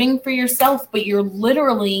 you're living for yourself, but you're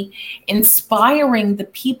literally inspiring the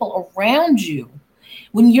people around you.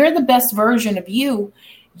 When you're the best version of you,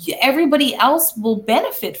 everybody else will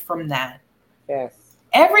benefit from that. Yes.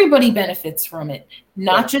 Everybody benefits from it,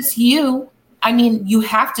 not just you. I mean, you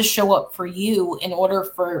have to show up for you in order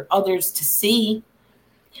for others to see.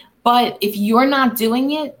 But if you're not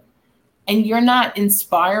doing it and you're not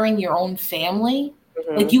inspiring your own family,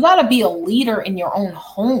 like you got to be a leader in your own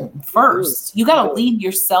home first. You got to lead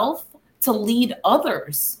yourself to lead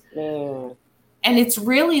others. And it's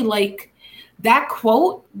really like that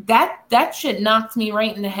quote, that shit knocked me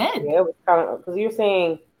right in the head. Yeah, it was kind of, because you're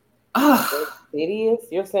saying, insidious.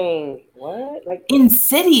 You're saying what? Like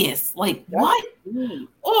insidious? Like what?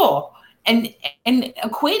 Oh, and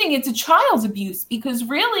equating it to child abuse, because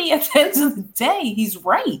really, at the end of the day, he's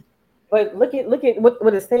right. But look at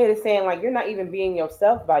what it's saying. It's saying like you're not even being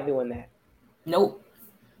yourself by doing that. Nope.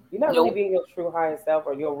 You're not really being your true highest self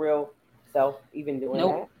or your real self, even doing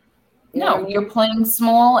that. You're playing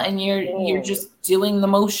small and you're just doing the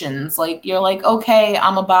motions. Like you're like, okay,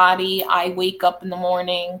 I'm a body. I wake up in the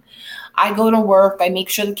morning. I go to work. I make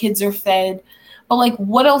sure the kids are fed. But like,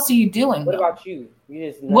 what else are you doing? What about you?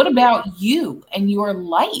 What about you and your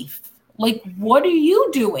life? Like, what are you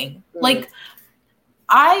doing? Like,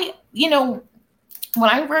 when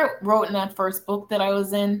I wrote in that first book that I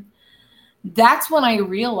was in, that's when I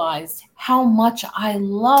realized how much I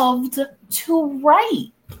loved to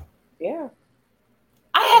write. Yeah.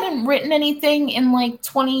 I hadn't written anything in like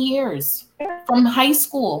 20 years from high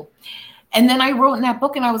school. And then I wrote in that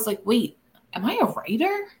book and I was like, wait, am I a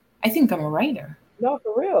writer? I think I'm a writer. No,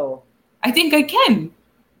 for real. I think I can.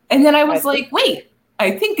 And then I was like, wait,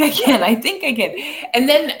 I think I can. I think I can. And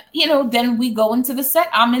then, then we go into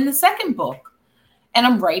I'm in the second book and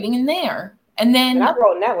I'm writing in there. And then I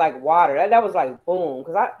wrote in that like water. That was like boom.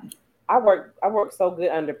 Because I work so good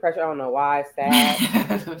under pressure. I don't know why. It's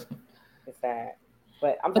sad. It's sad.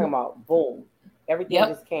 But I'm talking about boom. Everything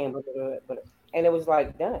just came, and it was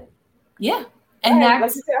like done. Yeah. And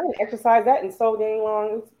like you said, I didn't exercise that in so dang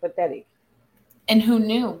long. It's pathetic. And who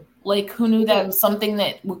knew? Like, who knew that was something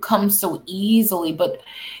that would come so easily? But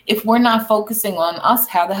if we're not focusing on us,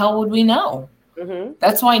 how the hell would we know?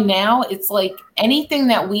 That's why now it's like anything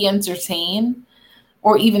that we entertain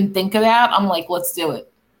or even think about, I'm like, let's do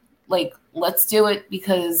it. Like, let's do it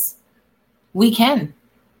because we can.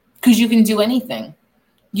 Because you can do anything.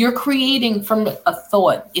 You're creating from a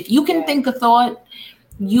thought. If you can think a thought,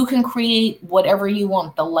 you can create whatever you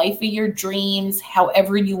want. The life of your dreams,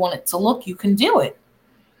 however you want it to look, you can do it.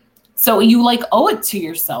 So you like owe it to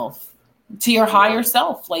yourself, to your higher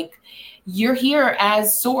self. Like you're here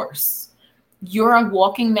as source. You're a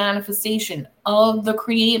walking manifestation of the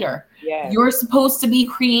creator. Yes. You're supposed to be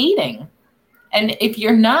creating. And if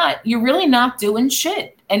you're not, you're really not doing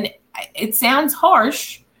shit. And it sounds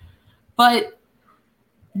harsh, but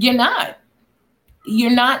you're not.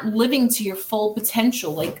 You're not living to your full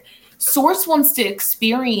potential. Like Source wants to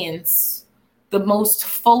experience the most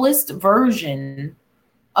fullest version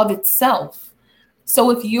of itself.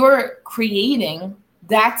 So if you're creating,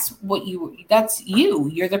 that's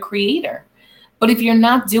you. You're the creator. But if you're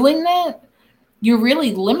not doing that, you're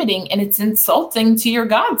really limiting and it's insulting to your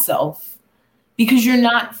God self because you're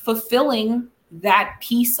not fulfilling that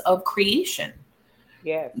piece of creation.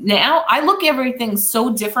 Yes. Now I look at everything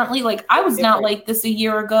so differently. Like I was not like this a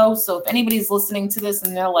year ago. So if anybody's listening to this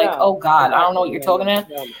and they're like, oh God, I don't know what you're talking about.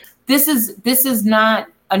 This is not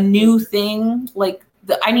a new thing. Like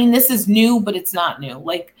this is new, but it's not new.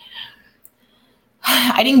 Like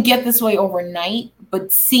I didn't get this way overnight,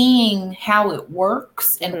 but seeing how it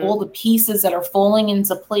works and all the pieces that are falling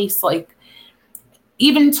into place, like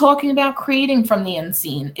even talking about creating from the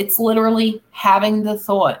unseen, it's literally having the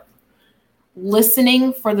thought,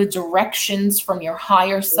 listening for the directions from your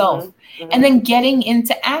higher self, and then getting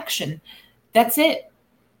into action. That's it.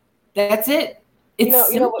 It's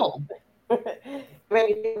simple.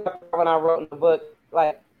 When I wrote in the book,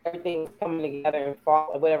 like everything's coming together and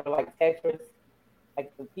fall, whatever, like Tetris,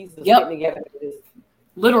 like the pieces getting together, is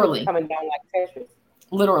literally coming down like Tetris.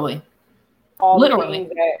 Literally, all the things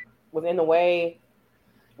that was in the way.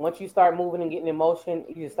 Once you start moving and getting in motion,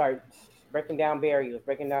 you just start breaking down barriers,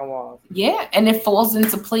 breaking down walls. Yeah, and it falls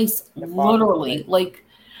into place literally. Like,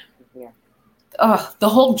 the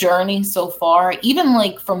whole journey so far, even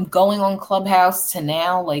like from going on Clubhouse to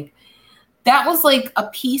now, like that was like a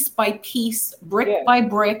piece by piece, brick by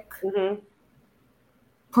brick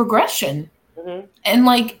progression. And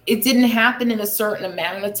like it didn't happen in a certain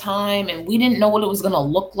amount of time, and we didn't know what it was going to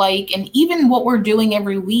look like. And even what we're doing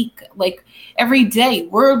every week, like every day,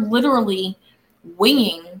 we're literally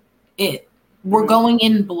winging it. We're going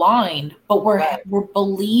in blind, but we're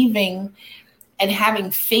believing and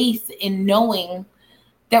having faith in knowing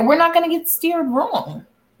that we're not going to get steered wrong.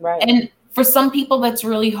 Right. And for some people, that's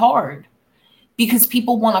really hard because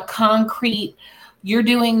people want a concrete, you're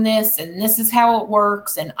doing this and this is how it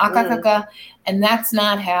works and and that's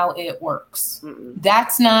not how it works.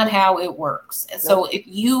 That's not how it works. So if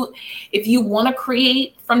you want to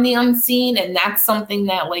create from the unseen and that's something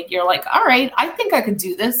that like you're like, all right, I think I could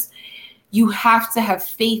do this. You have to have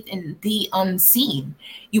faith in the unseen.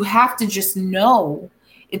 You have to just know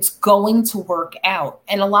it's going to work out.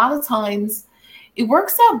 And a lot of times it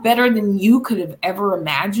works out better than you could have ever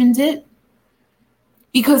imagined it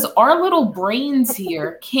because our little brains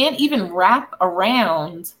here can't even wrap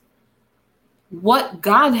around what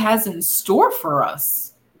God has in store for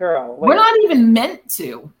us. Girl, we're not even meant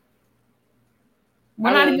to.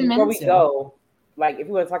 Before we go, like if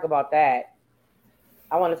you want to talk about that,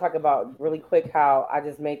 I want to talk about really quick how I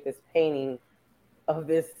just made this painting of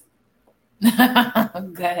this. Go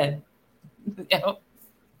ahead.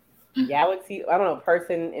 Galaxy, I don't know,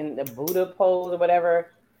 person in the Buddha pose or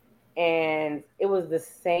whatever. And it was the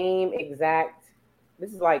same exact,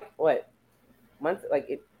 this is like what, months,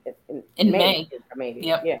 like in May. I made it.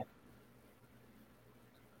 Yep. Yeah.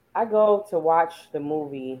 I go to watch the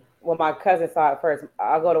movie. Well, my cousin saw it first.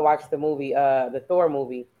 I'll go to watch the movie, the Thor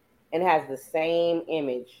movie. And has the same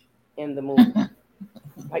image in the movie.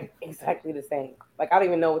 Like exactly the same. Like I don't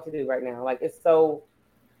even know what to do right now. Like it's so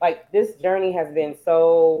like this journey has been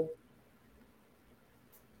so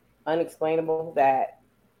unexplainable that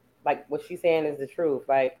like what she's saying is the truth.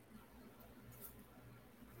 Like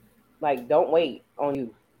don't wait on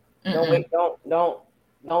you. Don't wait,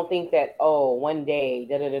 don't think that one day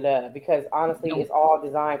because honestly it's all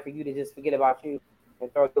designed for you to just forget about you and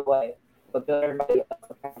throw it away. But build everybody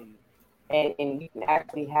else around you. And you can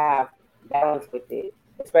actually have balance with it,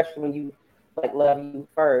 especially when you like love you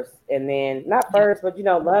first, and then not first, but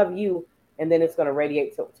love you, and then it's going to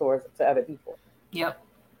radiate towards other people. Yep.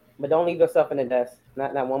 But don't leave yourself in the dust.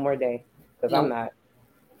 Not one more day, because I'm not.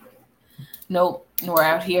 Nope. We're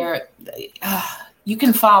out here. You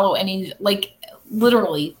can follow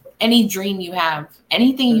literally any dream you have,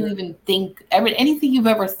 anything you even think, anything you've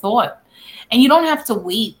ever thought, and you don't have to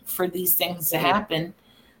wait for these things to happen.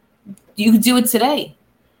 You can do it today.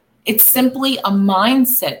 It's simply a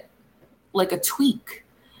mindset, like a tweak.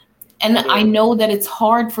 And I know that it's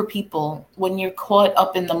hard for people when you're caught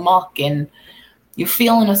up in the muck and you're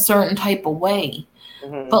feeling a certain type of way.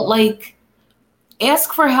 But like,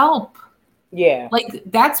 ask for help. Yeah. Like,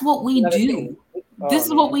 that's what we do. This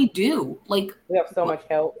is what we do. Like, we have so much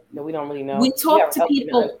help that we don't really know. We talk to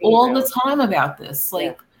people all the time about this.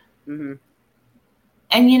 Like, and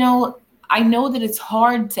I know that it's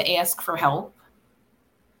hard to ask for help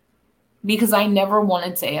because I never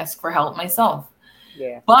wanted to ask for help myself.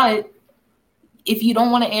 Yeah. But if you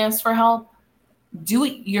don't want to ask for help, do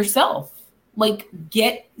it yourself. Like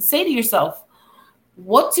say to yourself,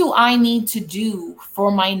 what do I need to do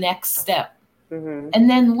for my next step? And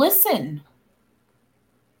then listen.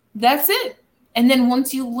 That's it. And then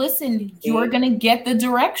once you listen, you're going to get the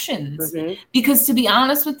directions. Because to be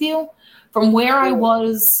honest with you, from where I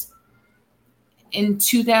was in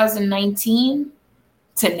 2019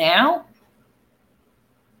 to now,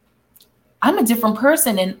 I'm a different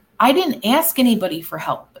person and I didn't ask anybody for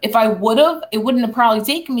help. If I would have, it wouldn't have probably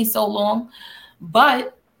taken me so long,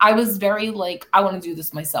 but I was very like, I want to do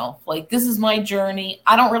this myself. Like, this is my journey.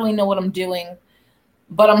 I don't really know what I'm doing,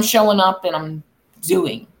 but I'm showing up and I'm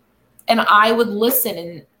doing. And I would listen,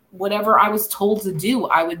 and whatever I was told to do,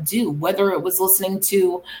 I would do, whether it was listening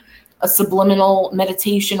to a subliminal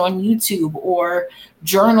meditation on YouTube or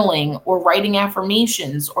journaling or writing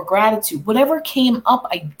affirmations or gratitude, whatever came up,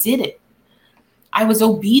 I did it. I was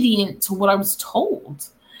obedient to what I was told.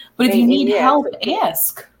 But if you need help,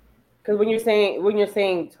 ask. Because when you're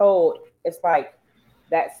saying told, it's like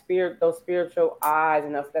that spirit, those spiritual eyes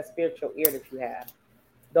and that spiritual ear that you have.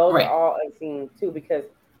 Those are all unseen too, because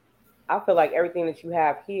I feel like everything that you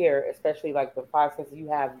have here, especially like the five senses you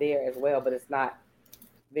have there as well, but it's not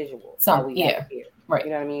visual. Right. You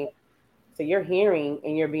know what I mean? So you're hearing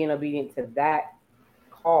and you're being obedient to that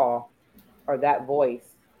call or that voice.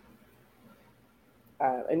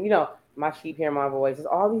 And my sheep hear my voice. There's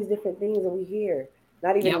all these different things that we hear,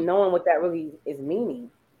 not even knowing what that really is meaning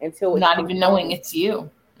until not even knowing it's you.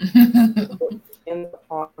 In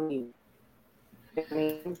upon you. I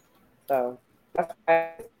mean, so that's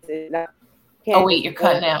why it's not. Oh wait, you're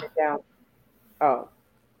cutting out. Oh,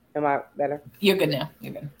 am I better? You're good now.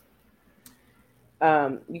 You're good.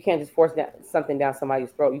 You can't just force something down somebody's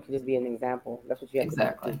throat. You can just be an example. That's what you have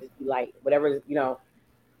Exactly. to do. Just be light, whatever,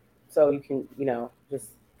 so you can, just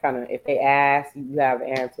kind of, if they ask, you have the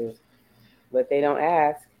answers. But if they don't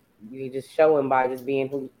ask, you just show them by just being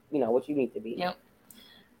who, what you need to be. Yep.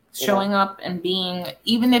 Showing up and being,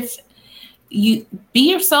 even if you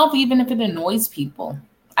be yourself, even if it annoys people.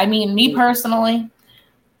 I mean, me personally,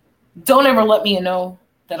 don't ever let me know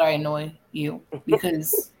that I annoy you,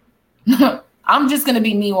 because I'm just going to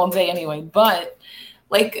be me all day anyway. But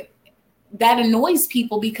like, that annoys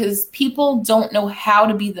people because people don't know how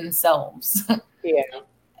to be themselves. Yeah.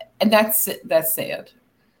 And that's sad.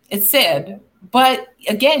 It's sad. But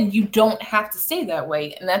again, you don't have to stay that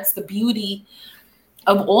way. And that's the beauty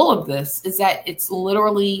of all of this, is that it's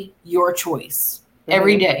literally your choice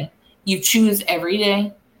every day. You choose every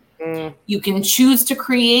day. You can choose to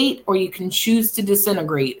create, or you can choose to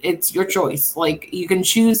disintegrate. It's your choice. Like, you can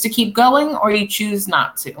choose to keep going, or you choose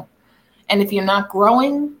not to. And if you're not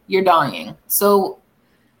growing, you're dying. So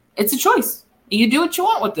it's a choice. You do what you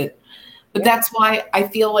want with it. But that's why I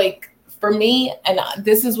feel like, for me, and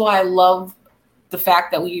this is why I love the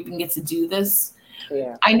fact that we even get to do this.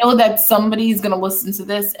 Yeah. I know that somebody's going to listen to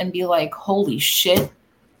this and be like, holy shit.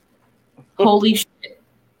 Holy shit.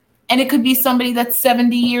 And it could be somebody that's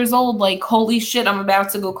 70 years old, like, holy shit, I'm about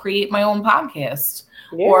to go create my own podcast.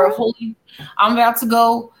 Yeah. Or I'm about to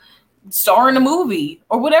go star in a movie,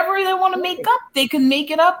 or whatever they want to make up. They can make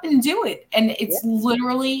it up and do it. And it's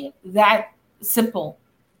literally that simple.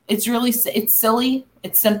 It's really, it's silly.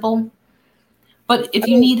 It's simple. But if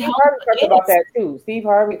you need help, talked about that too. Steve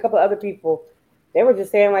Harvey, a couple of other people, they were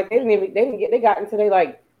just saying, like, they got into their,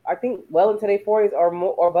 like, I think well into their 40s or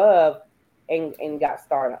more or above, and got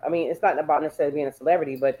started. I mean, it's not about necessarily being a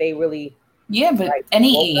celebrity, but they really, but like,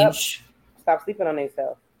 any age, stop sleeping on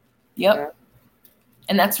themselves. Yep.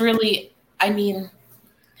 And that's really, I mean,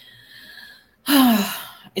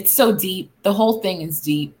 it's so deep. The whole thing is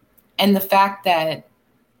deep. And the fact that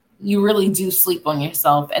you really do sleep on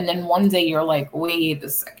yourself, and then one day you're like, wait a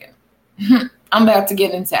second, I'm about to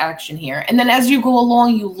get into action here. And then as you go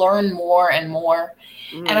along, you learn more and more.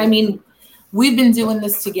 And I mean, we've been doing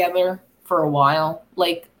this together for a while,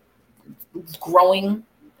 like, growing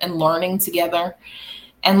and learning together.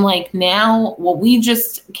 And like, now what we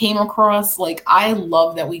just came across, like, I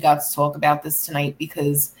love that we got to talk about this tonight,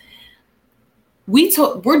 because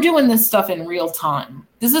we're doing this stuff in real time.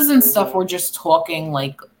 This isn't stuff we're just talking,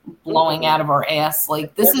 like, blowing out of our ass.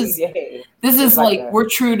 Like, this is like we're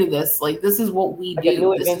true to this. Like, this is what we do. A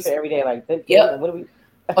new adventure every day. Like, what do we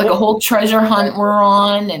like a whole treasure hunt we're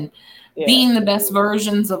on, and being the best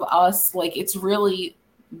versions of us. Like, it's really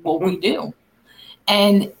what we do.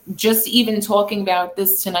 And just even talking about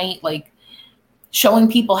this tonight, like, showing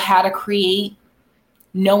people how to create,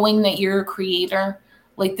 knowing that you're a creator,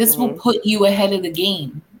 like, this will put you ahead of the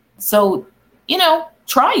game. So,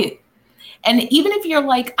 try it. And even if you're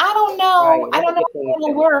like, I don't know if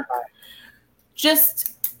it'll work,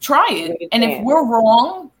 just try it. And if we're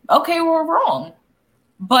wrong, okay, we're wrong.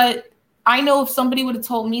 But I know if somebody would have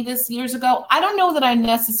told me this years ago, I don't know that I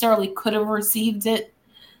necessarily could have received it.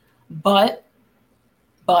 But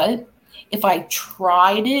if I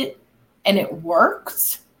tried it and it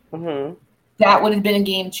worked, that would have been a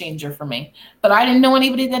game changer for me. But I didn't know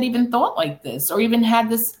anybody that even thought like this, or even had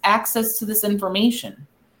this access to this information.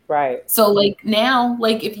 Right. So like, now,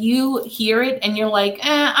 like, if you hear it and you're like,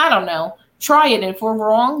 I don't know, try it. And if we're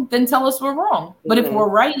wrong, then tell us we're wrong. But if we're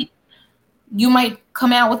right, you might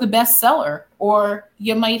come out with a bestseller, or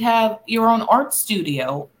you might have your own art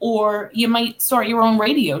studio, or you might start your own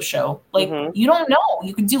radio show. Like, you don't know.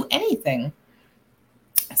 You can do anything.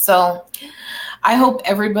 So I hope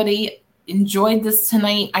everybody enjoyed this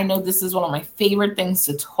tonight. I know this is one of my favorite things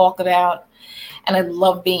to talk about. And I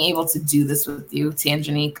love being able to do this with you,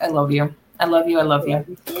 Tanjanique. I love you. I love you. I love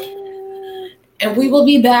you. And we will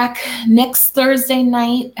be back next Thursday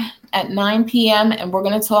night at 9 p.m. And we're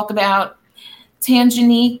going to talk about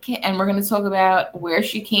Tanjanique, and we're going to talk about where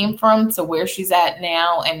she came from to where she's at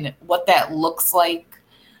now, and what that looks like,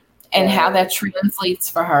 and how that translates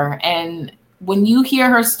for her. And when you hear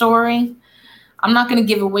her story, I'm not going to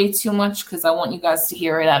give away too much, because I want you guys to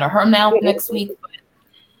hear it out of her mouth next week. But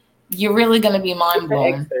you're really going to be mind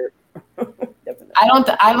blown. I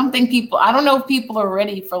don't know if people are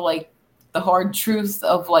ready for, like, the hard truth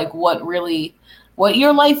of, like, what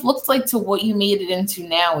your life looks like to what you made it into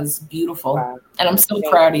now is beautiful. Wow. And I'm so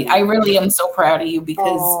proud of you. I really am so proud of you,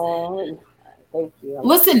 because thank you.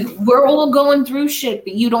 Listen, we're all going through shit,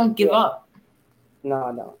 but you don't give up. No,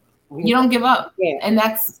 I don't. You don't give up. Yeah. And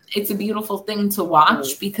it's a beautiful thing to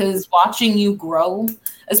watch, because watching you grow,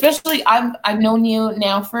 especially I've known you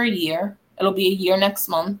now for a year. It'll be a year next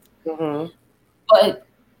month. But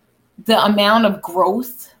the amount of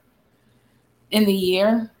growth in the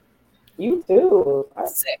year. You too. I'm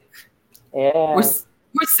sick. Yeah.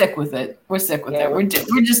 We're sick with it. We're sick with it. We're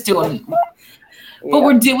just doing, yeah. but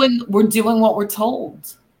we're doing what we're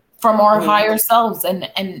told from our higher selves,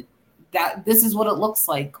 and that this is what it looks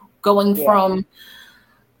like, going from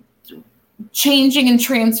changing and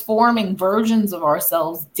transforming versions of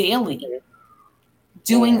ourselves daily,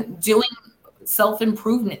 doing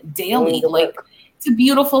self-improvement daily. Like, it's a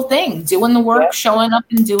beautiful thing, doing the work, showing up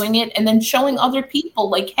and doing it, and then showing other people,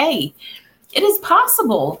 like, hey, it is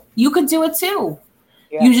possible. You could do it too.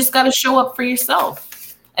 You just got to show up for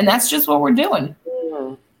yourself. And that's just what we're doing.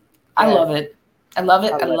 I love it. I love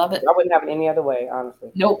it. I love it. I wouldn't have it any other way,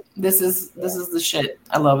 honestly. Nope. This is the shit.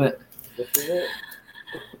 I love it. This is it.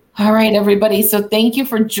 All right, everybody. So thank you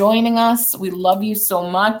for joining us. We love you so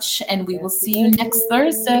much, and we will see you next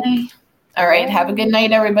Thursday. All right. Have a good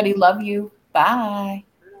night, everybody. Love you. Bye.